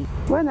like him.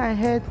 When I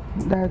heard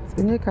that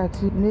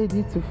Kachi made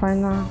it to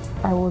final,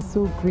 I was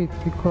so great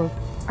because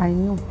I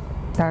know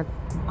that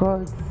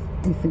God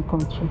is in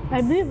control.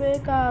 I believe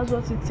Eneka has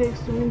what it takes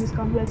to win this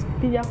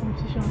Cowbellpedia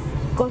competition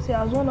because he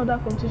has won other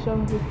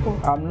competitions before.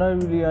 I'm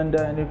not really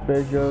under any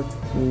pressure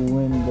to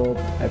win, but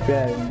I feel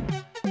I win.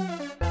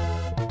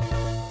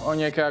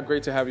 Onyeka,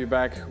 great to have you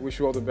back. Wish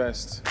you all the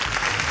best.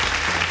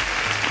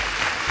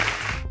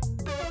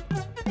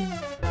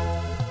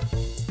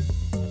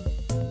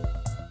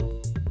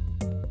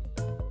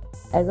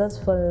 I got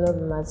to fall in love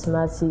with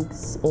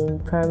mathematics in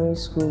primary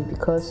school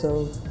because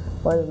of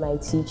one of my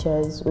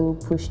teachers who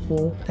pushed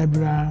me.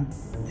 Ebra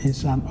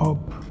is an up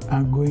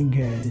and going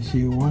girl.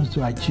 She wants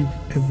to achieve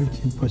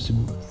everything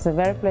possible. She's a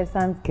very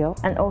pleasant girl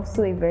and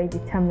also a very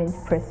determined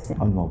person.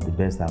 One of the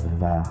best I've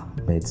ever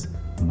met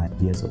in my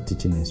years of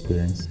teaching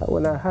experience.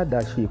 When I heard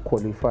that she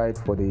qualified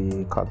for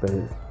the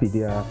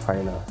Cowbellpedia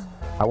finals,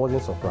 I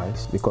wasn't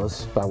surprised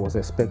because I was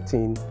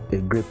expecting a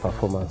great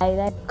performance. I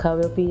like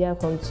Cowbellpedia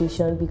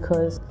competition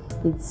because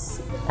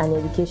it's an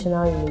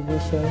educational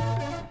innovation.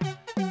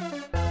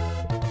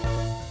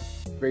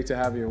 Great to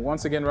have you.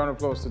 Once again, round of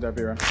applause to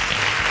Dabira.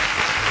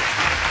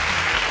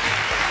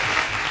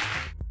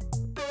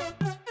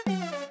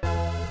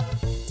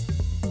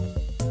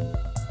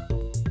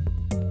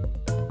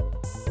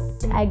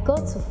 I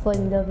got to fall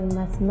in love with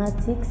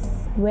mathematics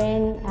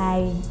when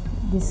I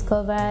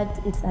discovered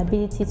its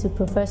ability to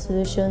provide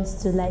solutions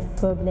to life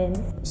problems.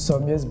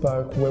 Some years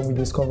back, when we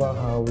discovered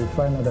her, we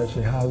find out that she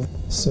has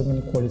so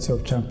many qualities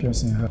of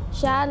champions in her.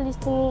 She has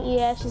listening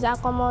ears, she's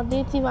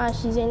accommodative, and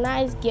she's a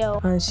nice girl.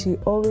 And she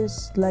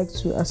always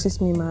likes to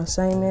assist me in my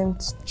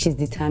assignments. She's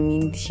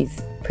determined, she's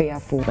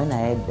prayerful. When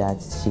I heard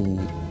that she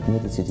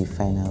made it to the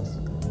finals,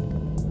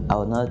 I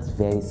was not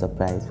very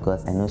surprised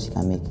because I know she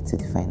can make it to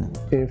the final.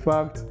 In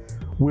fact,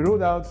 we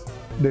rolled out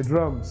the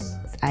drums.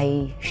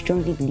 I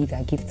strongly believe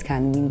that Gift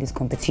can win this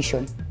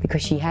competition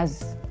because she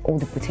has all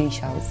the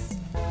potentials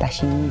that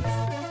she needs.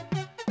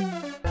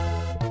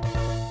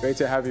 Great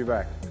to have you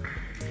back.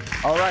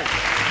 All right.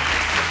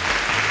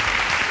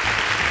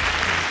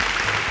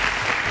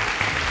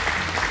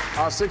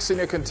 Our 6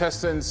 senior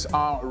contestants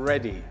are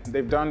ready.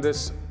 They've done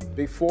this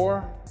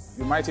before.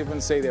 You might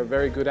even say they're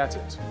very good at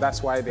it.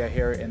 That's why they're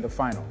here in the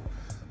final.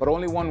 But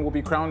only one will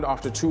be crowned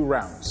after 2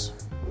 rounds.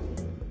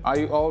 Are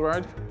you all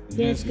right?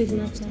 Yes, good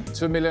enough.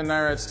 2 million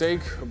naira at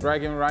stake,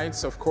 bragging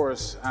rights, of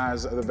course,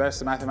 as the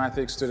best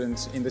mathematics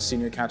students in the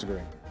senior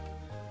category.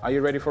 Are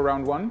you ready for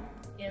round 1?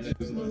 Yes.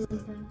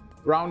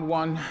 Round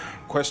 1,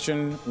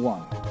 question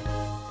 1.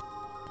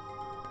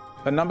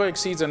 A number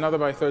exceeds another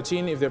by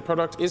 13 if their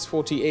product is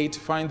 48.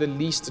 Find the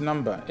least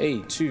number.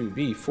 A, 2,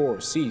 B,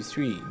 4, C,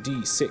 3,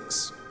 D,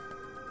 6.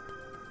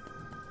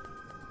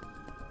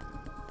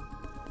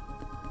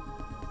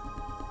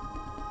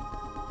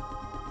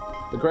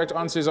 The correct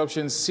answer is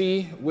option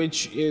C,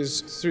 which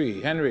is 3.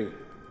 Henry,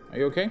 are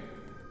you okay?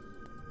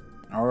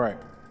 All right.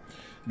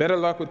 Better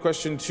luck with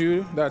question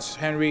 2. That's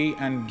Henry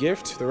and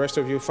Gift. The rest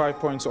of you, 5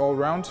 points all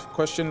round.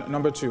 Question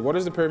number 2. What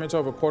is the perimeter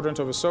of a quadrant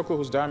of a circle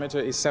whose diameter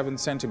is 7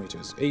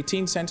 centimeters?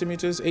 18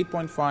 centimeters,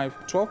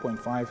 8.5,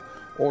 12.5,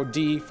 or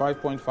D,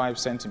 5.5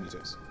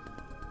 centimeters?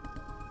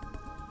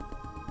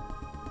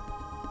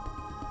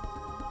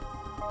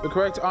 The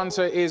correct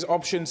answer is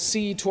option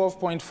C,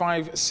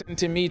 12.5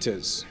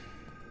 centimeters.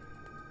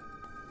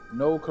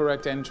 No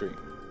correct entry.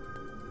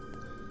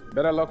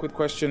 Better luck with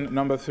question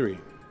number 3.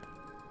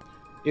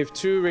 If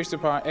 2 raised to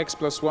the power x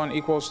plus 1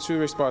 equals 2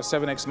 raised to the power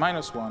 7x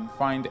minus 1,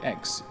 find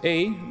x.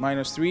 A,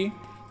 minus 3,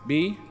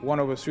 B, 1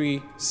 over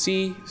 3,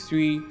 C,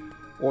 3,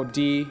 or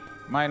D,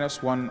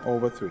 minus 1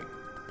 over 3.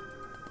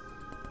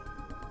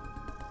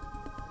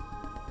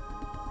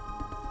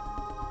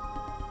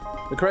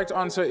 The correct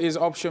answer is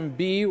option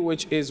B,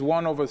 which is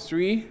 1 over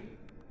 3.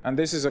 And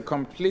this is a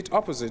complete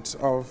opposite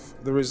of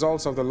the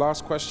results of the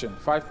last question.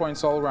 5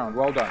 points all round.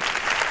 Well done.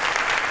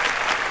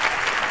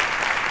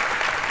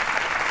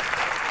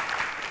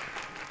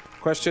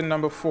 Question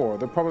number 4.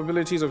 The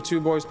probabilities of 2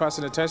 boys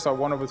passing the test are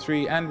 1 over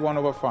 3 and 1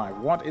 over 5.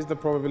 What is the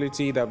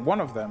probability that one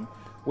of them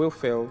will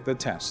fail the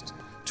test?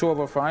 2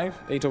 over 5,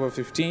 8 over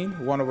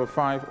 15, 1 over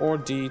 5, or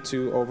D,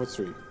 2 over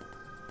 3?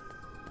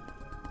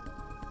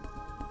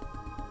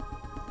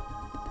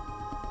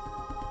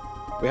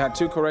 We had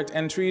 2 correct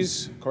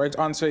entries. Correct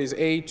answer is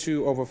A,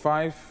 2 over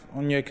 5.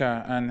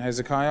 Onyeka and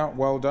Hezekiah,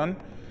 well done.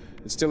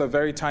 It's still a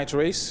very tight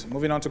race.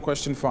 Moving on to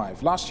question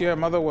 5. Last year, a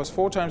mother was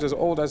 4 times as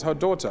old as her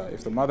daughter.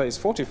 If the mother is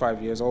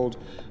 45 years old,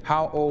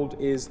 how old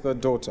is the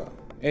daughter?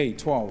 A,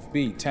 12,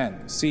 B,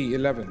 10, C,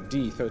 11,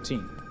 D,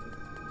 13.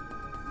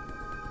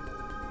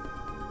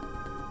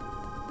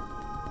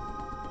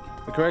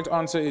 The correct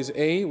answer is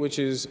A, which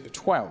is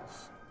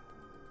 12.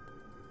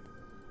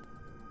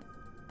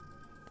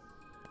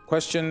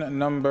 Question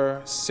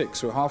number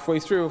 6. We're halfway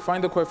through.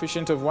 Find the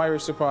coefficient of y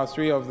raised to the power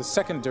 3 of the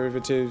second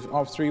derivative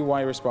of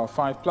 3y raised to the power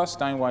 5 plus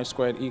 9y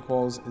squared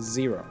equals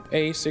 0.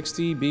 A,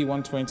 60, B,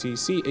 120,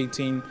 C,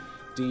 18,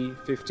 D,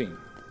 15.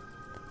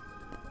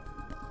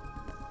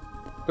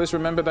 Please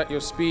remember that your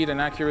speed and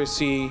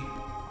accuracy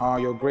are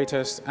your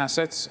greatest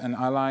assets and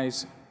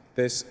allies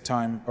this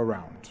time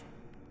around.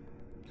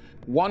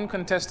 One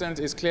contestant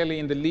is clearly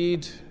in the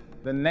lead.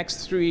 The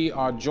next 3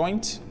 are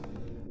joint.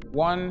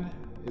 One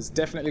is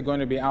definitely going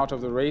to be out of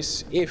the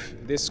race if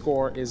this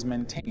score is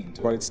maintained.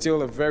 But it's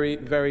still a very,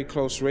 very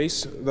close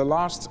race. The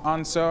last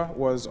answer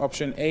was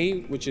option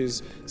A, which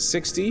is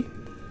 60.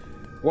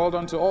 Well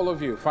done to all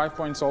of you. 5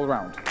 points all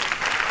round.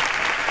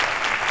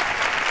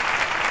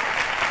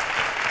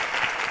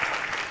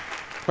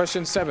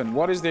 Question 7.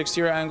 What is the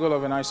exterior angle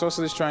of an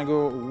isosceles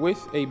triangle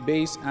with a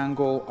base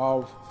angle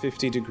of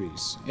 50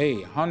 degrees?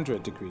 A,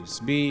 100 degrees.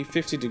 B,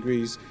 50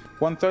 degrees.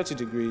 130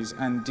 degrees.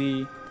 And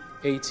D,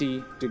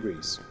 80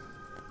 degrees.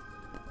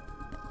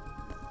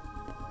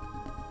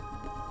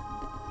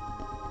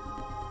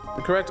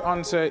 The correct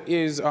answer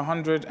is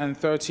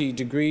 130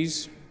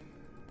 degrees.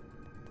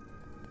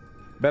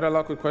 Better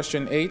luck with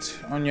question 8,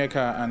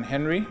 Onyeka and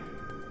Henry.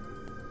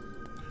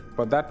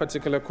 But that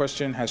particular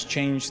question has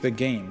changed the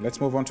game. Let's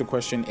move on to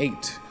question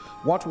 8.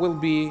 What will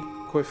be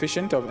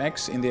coefficient of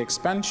x in the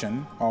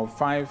expansion of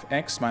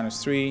 5x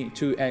minus 3,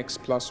 2x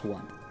plus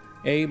 1?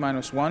 A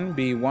minus 1,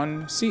 B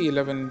 1, C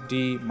 11,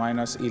 D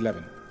minus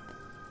 11.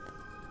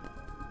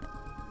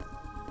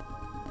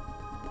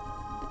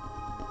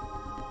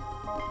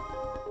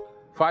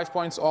 Five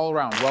points all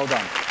round. Well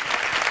done.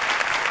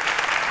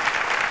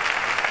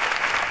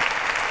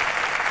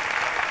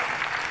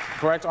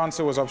 Correct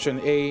answer was option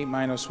A,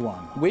 minus 1.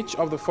 Which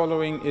of the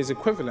following is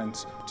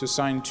equivalent to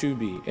sine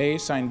 2b? A,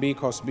 sine b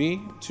cos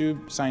b,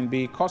 2 sine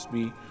b cos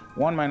b,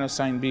 1 minus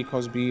sine b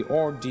cos b,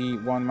 or D,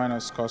 1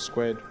 minus cos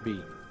squared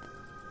b?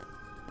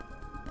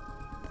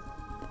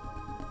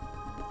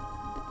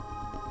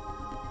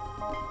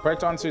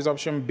 Correct answer is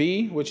option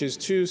B, which is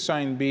 2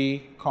 sine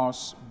b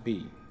cos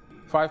b.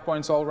 5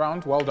 points all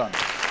round. Well done.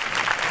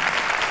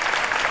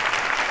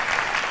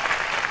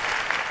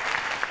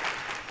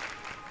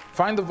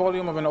 Find the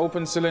volume of an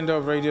open cylinder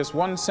of radius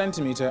 1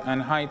 centimeter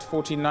and height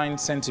 49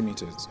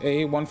 centimeters.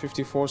 A,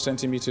 154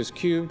 centimeters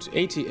cubed,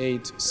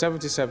 88,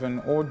 77,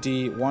 or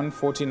D,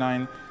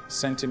 149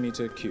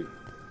 centimeter cubed.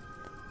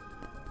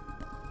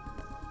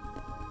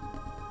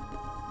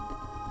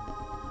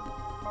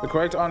 The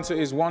correct answer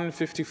is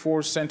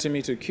 154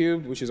 centimeter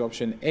cubed, which is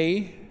option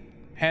A.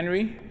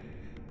 Henry,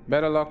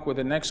 better luck with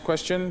the next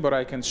question, but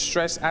I can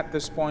stress at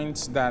this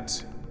point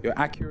that your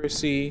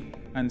accuracy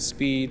and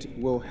speed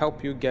will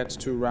help you get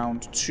to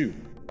round 2.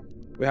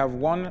 We have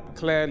one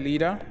clear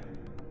leader.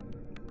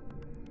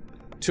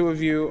 2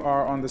 of you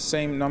are on the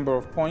same number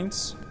of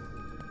points.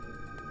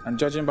 And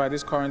judging by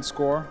this current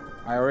score,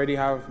 I already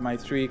have my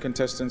 3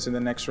 contestants in the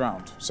next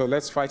round. So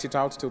let's fight it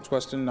out till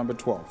question number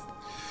 12.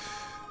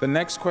 The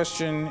next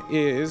question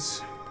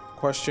is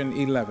question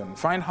 11.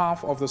 Find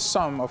half of the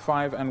sum of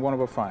 5 and 1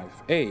 over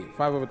 5. A,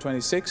 5 over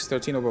 26,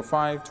 13 over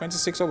 5,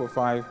 26 over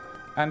 5,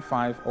 and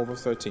 5 over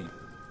 13.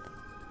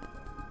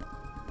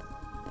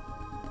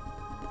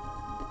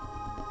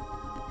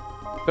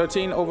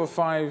 (13 over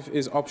 5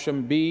 is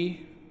option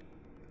B.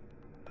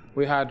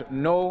 We had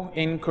no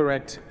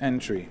incorrect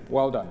entry.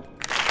 Well done.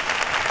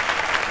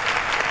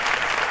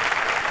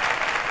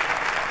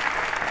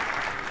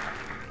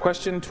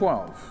 Question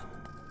 12.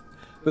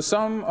 The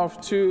sum of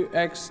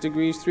 2x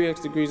degrees,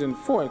 3x degrees, and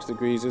 4x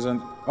degrees is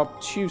an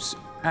obtuse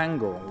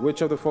angle.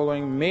 Which of the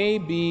following may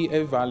be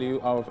a value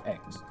of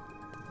x?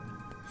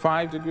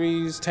 5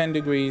 degrees, 10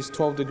 degrees,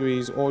 12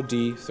 degrees, or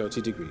D,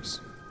 30 degrees.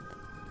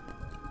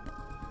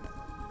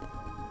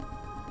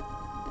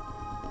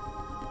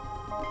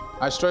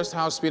 I stressed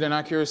how speed and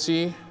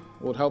accuracy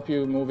would help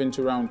you move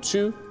into round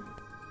 2.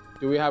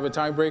 Do we have a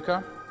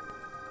tiebreaker?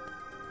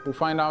 We'll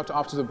find out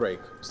after the break.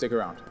 Stick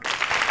around.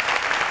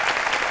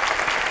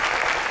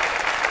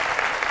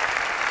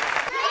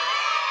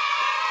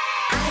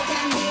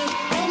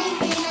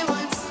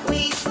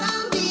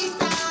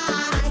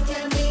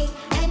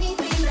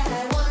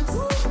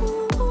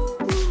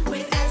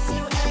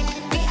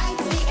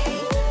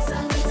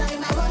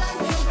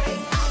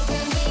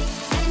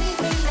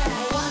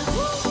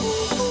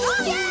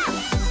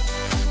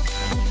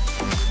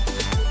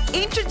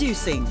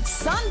 Introducing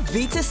Sun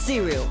Vita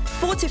cereal,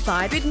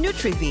 fortified with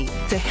Nutri-V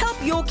to help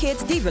your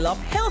kids develop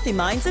healthy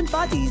minds and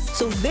bodies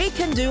so they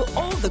can do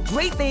all the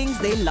great things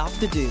they love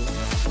to do.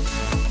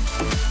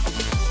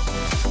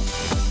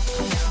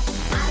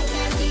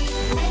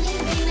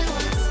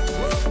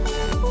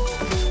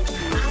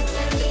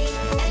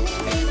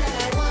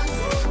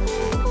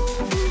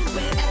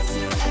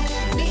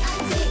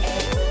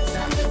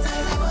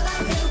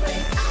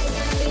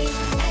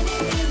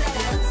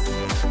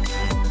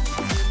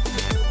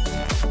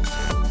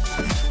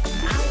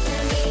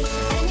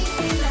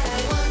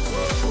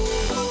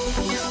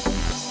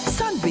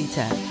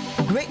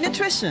 Great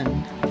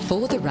nutrition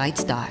for the right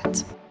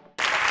start.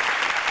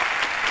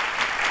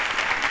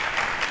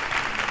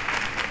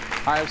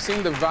 I have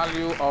seen the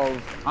value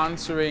of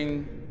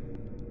answering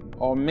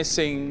or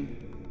missing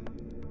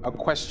a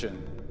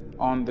question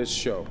on this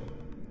show.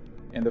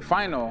 In the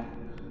final,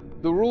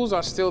 the rules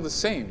are still the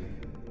same,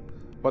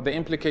 but the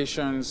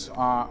implications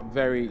are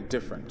very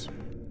different.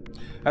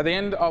 At the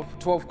end of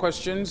 12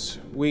 questions,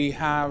 we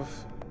have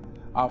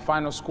our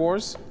final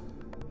scores,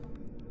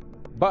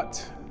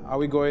 but are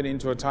we going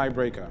into a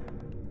tiebreaker?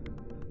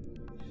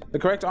 The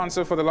correct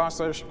answer for the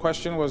last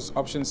question was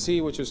option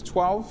C, which is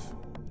 12.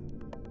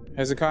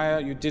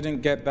 Hezekiah, you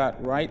didn't get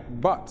that right,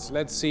 but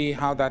let's see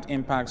how that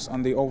impacts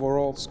on the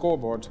overall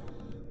scoreboard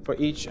for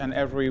each and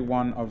every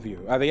one of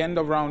you. At the end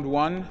of round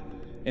 1,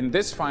 in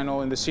this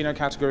final, in the senior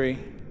category,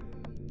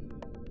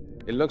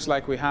 it looks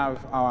like we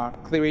have our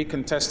 3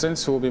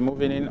 contestants who will be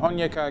moving in,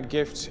 Onyeka,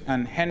 Gift,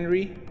 and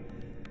Henry.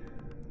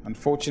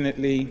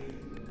 Unfortunately,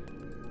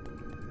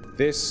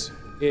 this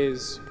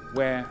is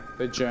where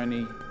the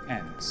journey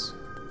ends.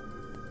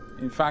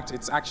 In fact,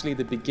 it's actually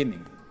the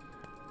beginning.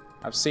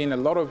 I've seen a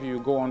lot of you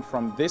go on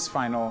from this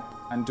final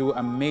and do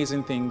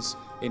amazing things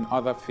in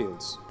other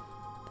fields.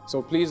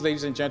 So please,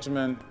 ladies and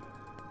gentlemen,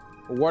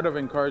 a word of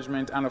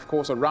encouragement and of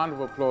course a round of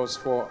applause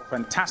for a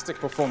fantastic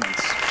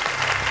performance.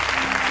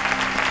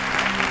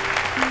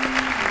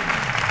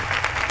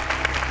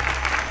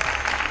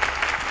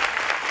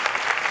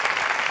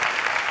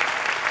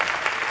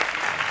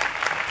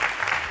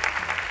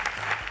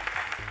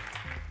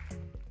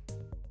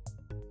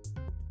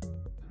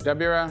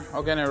 Dabira,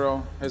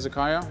 Oghenero,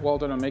 Hezekiah, well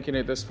done on making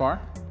it this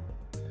far.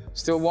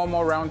 Still one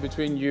more round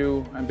between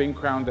you and being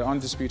crowned the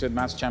undisputed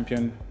maths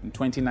champion in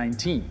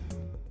 2019.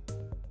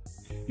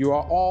 You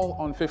are all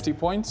on 50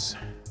 points,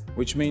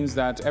 which means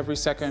that every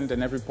second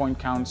and every point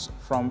counts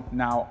from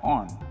now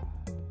on.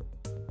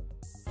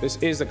 This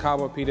is the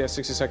Cowbellpedia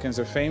 60 Seconds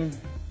of Fame.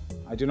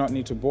 I do not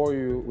need to bore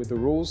you with the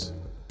rules.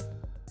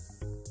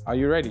 Are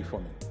you ready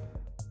for me?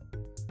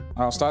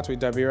 I'll start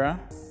with Dabira,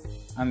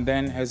 and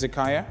then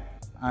Hezekiah,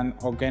 and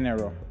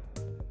Oghenero.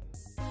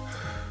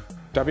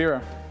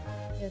 Dabira,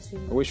 Yes,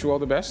 please. I wish you all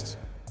the best.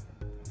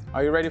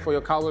 Are you ready for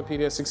your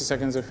Cowbellpedia 60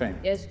 Seconds of Fame?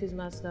 Yes, please,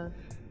 Master.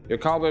 Your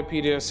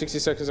Cowbellpedia 60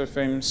 Seconds of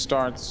Fame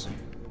starts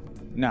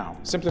now.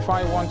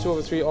 Simplify 1, 2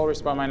 over 3, all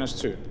raised by minus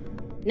 2.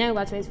 9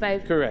 over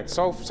 25. Correct.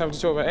 Solve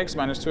 72 over x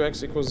minus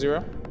 2x equals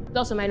 0.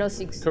 Plus or minus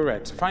 6.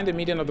 Correct. Find the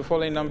median of the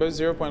following numbers,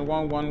 0.11,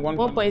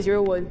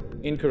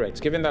 1.01.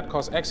 Incorrect. Given that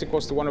cos x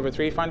equals to 1 over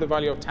 3, find the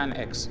value of tan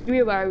x.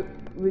 3 over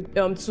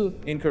 2.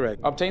 Incorrect.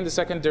 Obtain the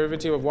second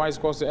derivative of y is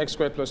equals to x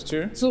squared plus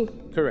 2.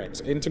 2.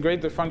 Correct.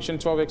 Integrate the function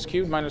 12x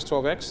cubed minus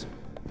 12x.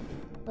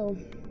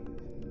 3x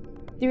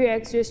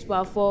raised to the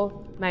power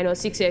 4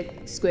 minus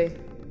 6x squared.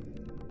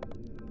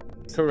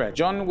 Correct.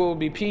 John will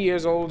be P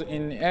years old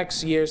in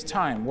X years'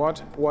 time.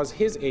 What was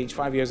his age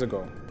 5 years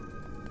ago?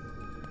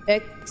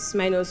 X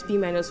minus P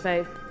minus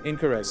 5.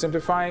 Incorrect.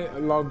 Simplify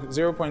log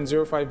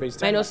 0.05 base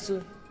 10. Minus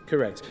 2.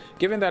 Correct.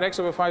 Given that x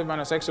over 5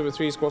 minus x over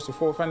 3 is equals to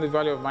 4, find the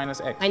value of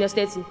minus x. Minus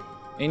 30.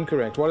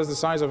 Incorrect. What is the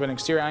size of an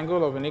exterior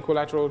angle of an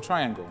equilateral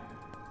triangle?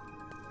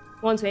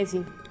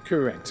 120.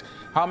 Correct.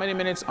 How many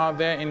minutes are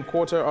there in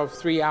quarter of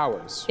 3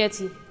 hours?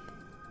 30.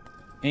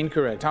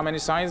 Incorrect. How many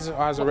sides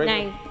has a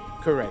regular? 9.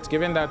 Correct.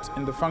 Given that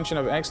in the function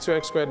of x,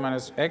 2x squared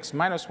minus x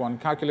minus 1,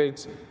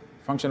 calculate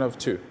function of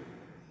 2.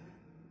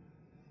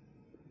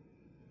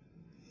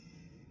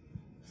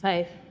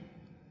 5.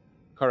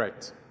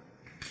 Correct.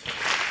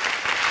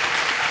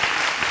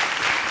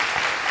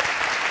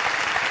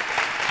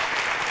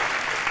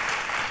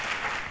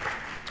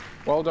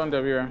 Well done,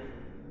 Dabira.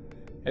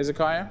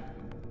 Hezekiah,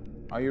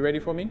 are you ready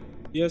for me?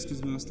 Yes,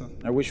 please, Master.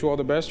 I wish you all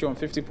the best. You're on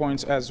 50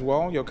 points as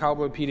well. Your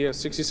Cowbellpedia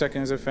 60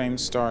 Seconds of Fame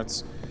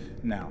starts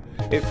now.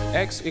 If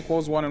x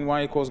equals 1 and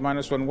y equals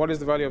minus 1, what is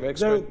the value of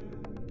x? 0.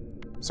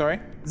 Sorry?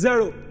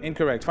 0.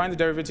 Incorrect. Find the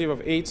derivative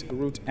of 8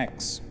 root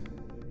x.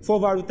 4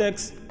 over root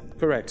x.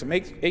 Correct.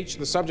 Make h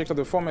the subject of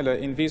the formula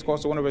in v is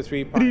equals to 1 over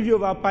 3 pi. 3v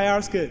over pi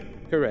r squared.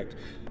 Correct.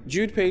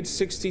 Jude paid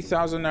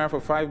 60,000 naira for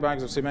 5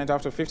 bags of cement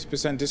after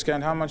 50%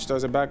 discount. How much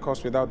does a bag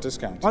cost without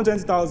discount?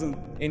 120,000.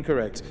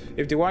 Incorrect.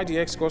 If dy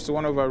dx equals to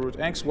 1 over root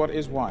x, what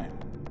is y?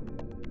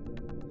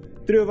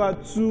 3 over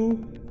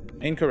 2.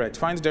 Incorrect.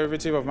 Find the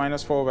derivative of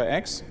minus 4 over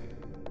x.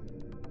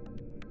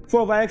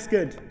 4 over x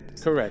squared.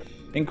 Correct.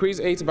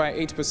 Increase 8 by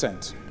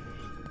 8%.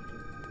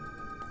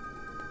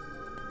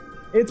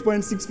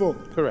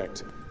 8.64.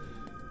 Correct.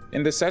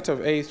 In the set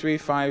of A 3,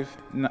 5,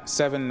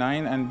 7,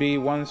 9 and B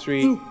 1,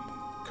 3. 2.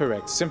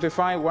 Correct.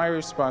 Simplify y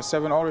raised to the power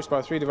 7 all raised to the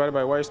power 3 divided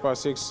by y raised to the power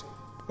 6.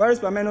 Y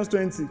raised to the power minus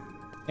 20.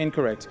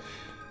 Incorrect.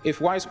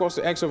 If y is equals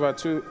to x over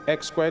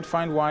 2x squared,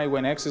 find y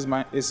when x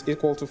is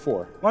equal to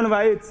 4. 1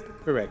 over 8.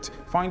 Correct.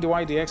 Find dy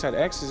dx at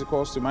x is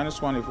equals to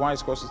minus 1 if y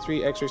is equals to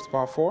 3x raised to the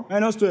power 4.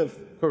 Minus 12.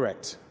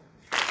 Correct.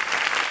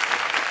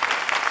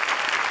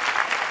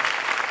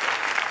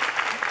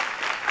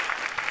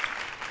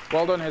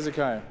 Well done,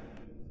 Hezekiah.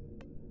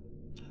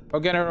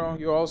 Oghenero,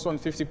 you're also on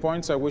 50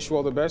 points. I wish you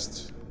all the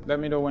best. Let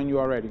me know when you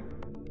are ready.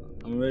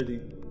 I'm ready.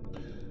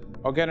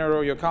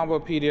 Oghenero, your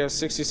Cowbellpedia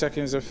 60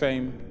 Seconds of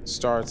Fame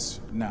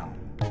starts now.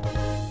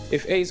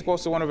 If A is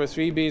equals to 1 over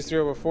 3, B is 3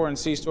 over 4, and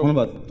C is 2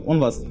 over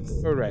 1 over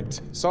 6.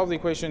 Correct. Solve the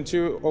equation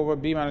 2 over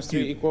B minus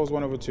 3 equals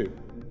 1 over 2.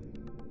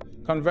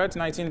 Convert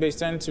 19 base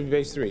 10 to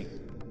base 3.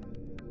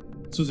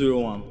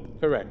 201.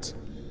 Correct.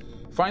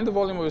 Find the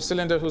volume of a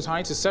cylinder whose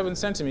height is 7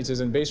 centimeters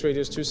and base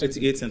radius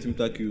 88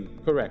 centimeter cube.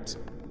 Correct.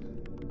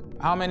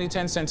 How many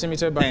 10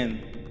 centimeter by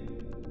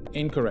 10.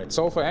 Incorrect.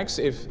 Solve for x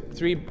if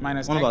 3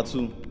 minus 1 x.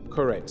 over 2.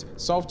 Correct.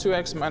 Solve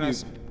 2x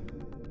minus...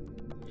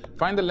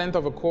 Find the length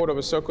of a chord of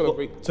a circle of...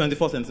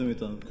 24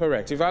 centimeters.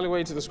 Correct.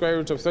 Evaluate the square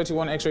root of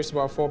 31x raised to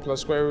the power 4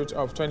 plus square root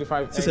of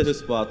 25x. 6x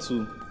raised to the power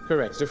 2.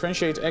 Correct.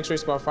 Differentiate x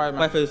raised to the power 5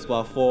 5x raised to the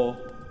power 4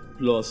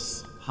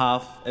 plus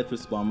half x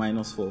raised to the power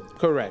minus 4.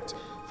 Correct.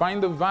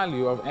 Find the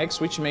value of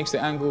x which makes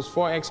the angles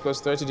 4x plus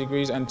 30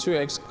 degrees and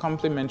 2x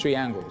complementary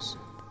angles.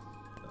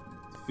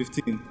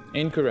 15.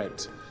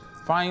 Incorrect.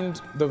 Find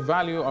the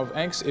value of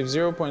x if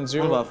 0.0...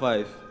 1 over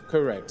 5.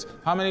 Correct.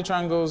 How many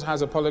triangles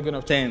has a polygon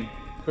of 10?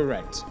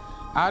 Correct.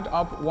 Add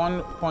up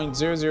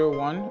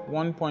 1.001,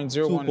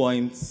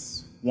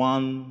 1.01...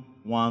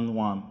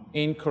 2.111.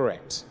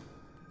 Incorrect.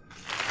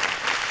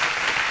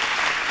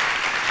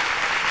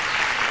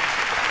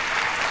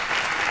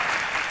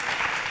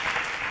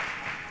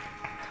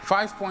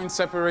 Five points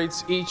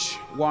separates each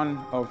one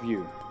of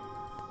you.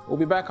 We'll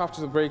be back after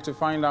the break to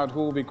find out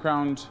who will be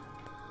crowned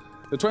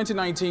the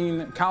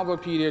 2019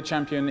 Cowbellpedia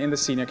champion in the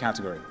senior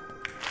category.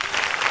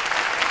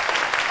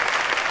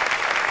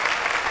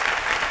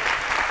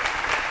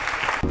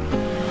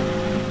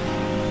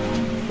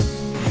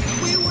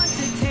 We want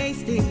to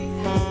taste it,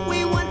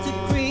 we want to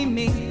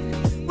creamy,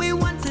 we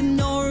want to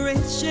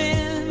nourish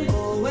it.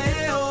 Oh,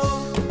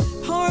 oh.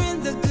 Pour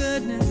in the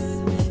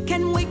goodness,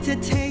 can't wait to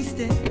taste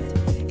it.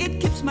 It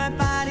keeps my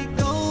body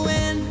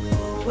going.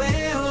 Oh,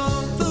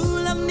 oh.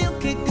 Full of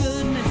milky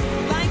goodness,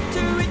 like to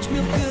rich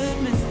milk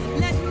goodness.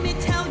 Let me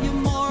tell you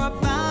more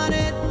about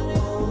it.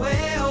 Oh,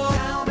 oh.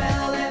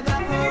 Cowbell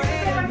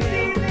evaporated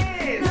milk,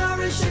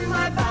 nourishing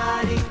my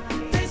body,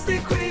 tasty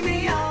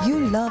creamy. You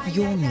love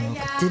your milk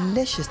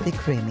deliciously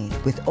creamy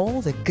with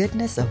all the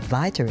goodness of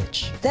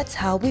Vitarich. That's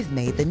how we've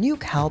made the new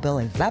Cowbell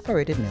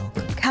evaporated milk.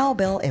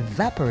 Cowbell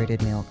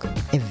evaporated milk,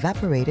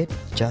 evaporated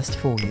just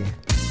for you.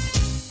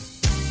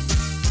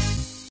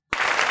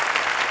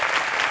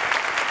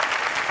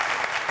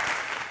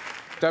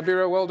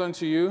 Dabira, well done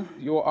to you.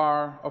 You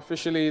are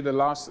officially the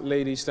last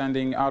lady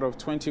standing out of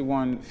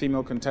 21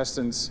 female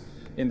contestants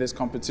in this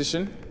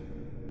competition.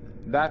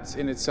 That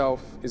in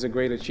itself is a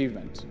great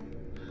achievement.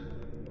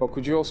 But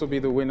could you also be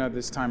the winner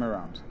this time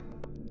around?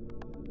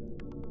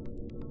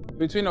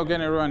 Between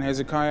Oghenero and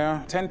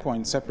Hezekiah, 10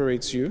 points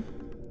separates you.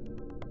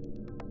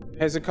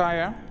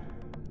 Hezekiah,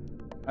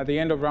 at the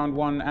end of round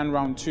 1 and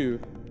round 2,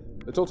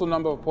 the total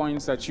number of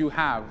points that you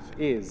have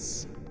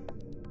is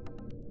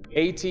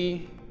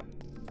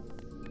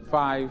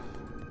 85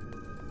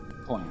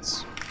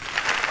 points.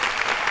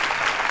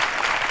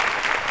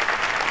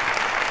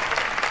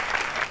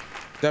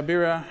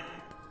 Dabira,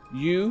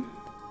 you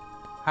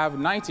have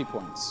 90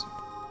 points.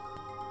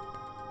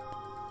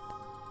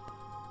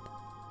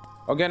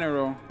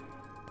 Oghenero,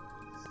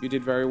 you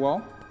did very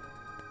well.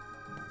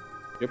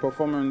 Your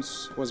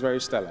performance was very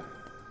stellar.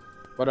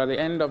 But at the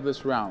end of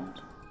this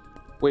round,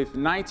 with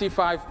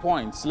 95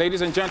 points,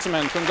 ladies and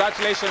gentlemen,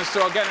 congratulations to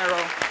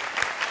Oghenero,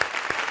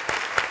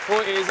 who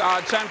is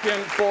our champion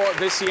for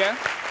this year.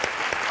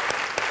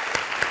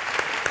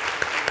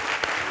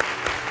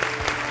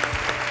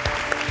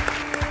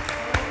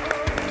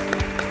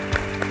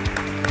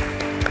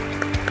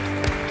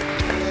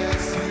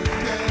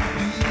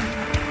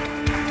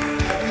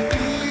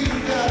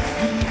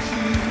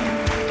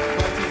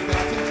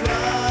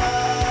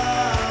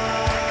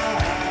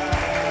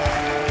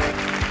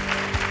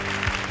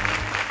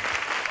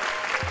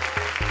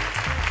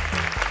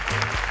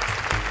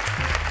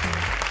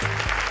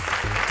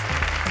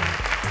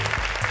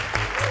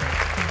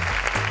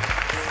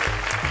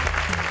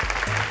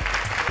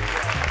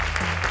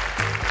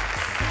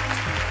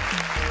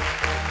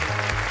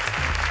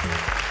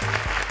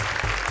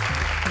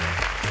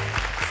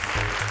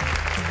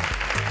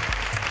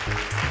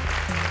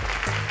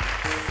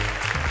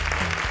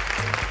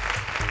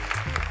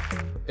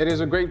 It is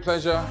a great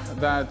pleasure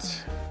that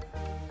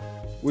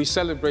we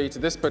celebrate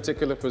this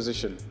particular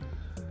position.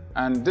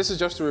 And this is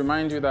just to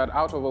remind you that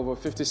out of over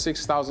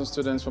 56,000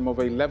 students from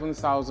over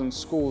 11,000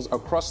 schools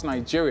across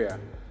Nigeria,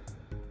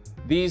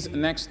 these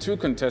next two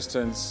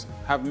contestants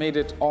have made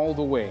it all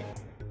the way.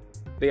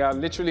 They are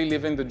literally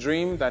living the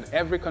dream that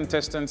every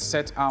contestant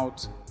set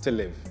out to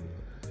live.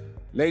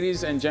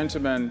 Ladies and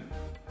gentlemen,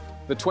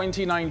 the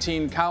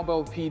 2019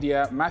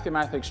 Cowbellpedia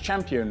Mathematics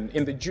champion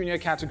in the junior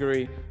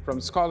category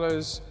from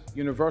Scholars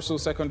Universal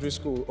Secondary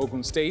School,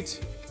 Ogun State,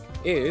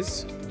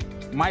 is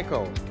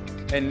Michael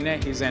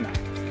Enehizena.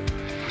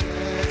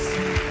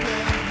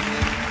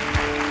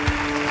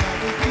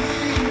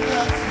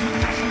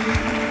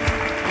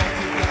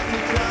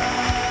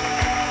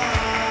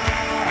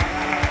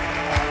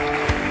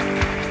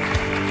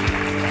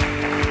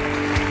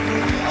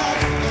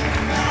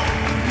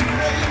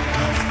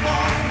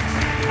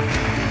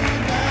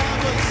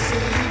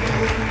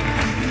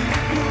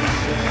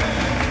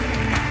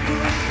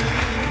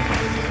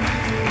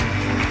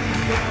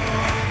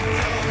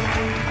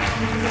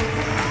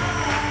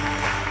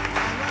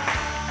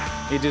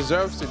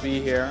 deserves to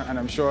be here, and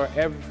I'm sure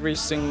every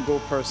single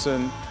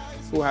person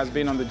who has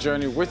been on the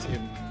journey with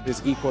him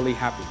is equally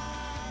happy.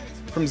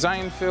 From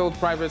Zionsfield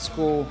Private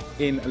School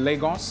in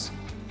Lagos,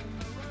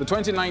 the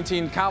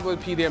 2019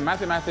 Cowbellpedia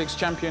Mathematics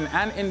Champion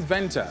and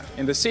Inventor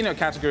in the senior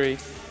category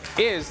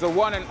is the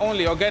one and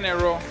only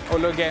Oghenero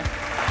Ologe.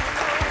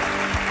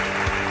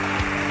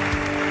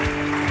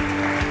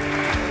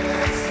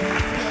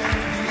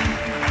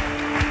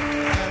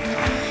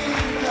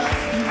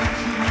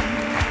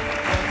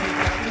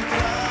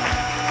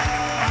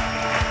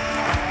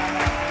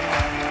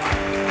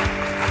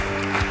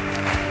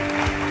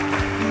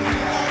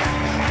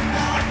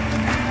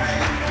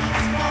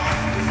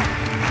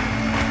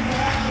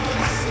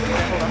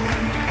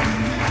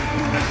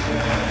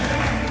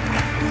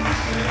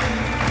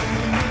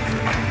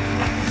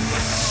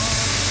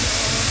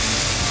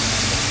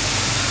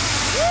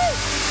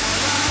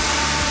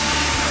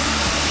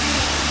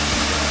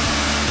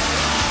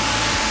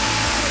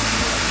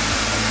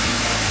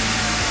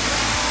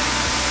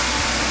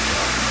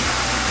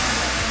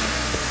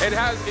 It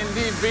has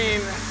indeed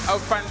been a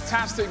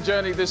fantastic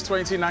journey this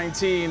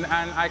 2019,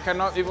 and I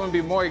cannot even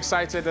be more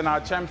excited than our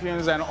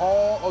champions and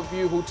all of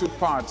you who took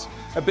part.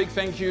 A big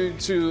thank you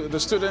to the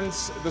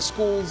students, the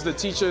schools, the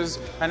teachers,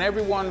 and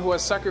everyone who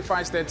has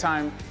sacrificed their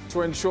time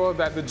to ensure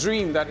that the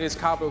dream that is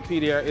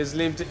Cowbellpedia is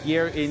lived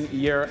year in,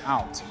 year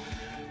out.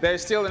 There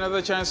is still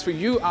another chance for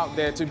you out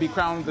there to be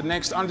crowned the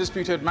next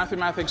undisputed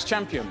mathematics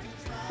champion.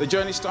 The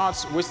journey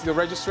starts with the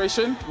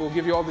registration. We'll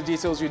give you all the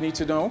details you need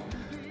to know.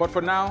 But for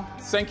now,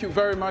 thank you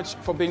very much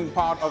for being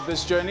part of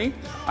this journey.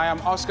 I am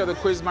Oscar the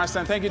Quizmaster,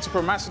 and thank you to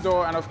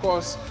Promasidor and, of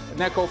course,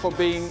 Neko for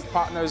being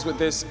partners with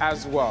this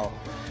as well.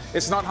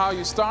 It's not how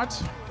you start,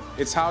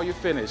 it's how you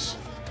finish.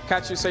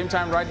 Catch you same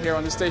time right here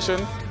on the station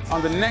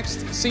on the next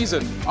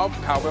season of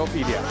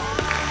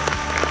Cowbellpedia.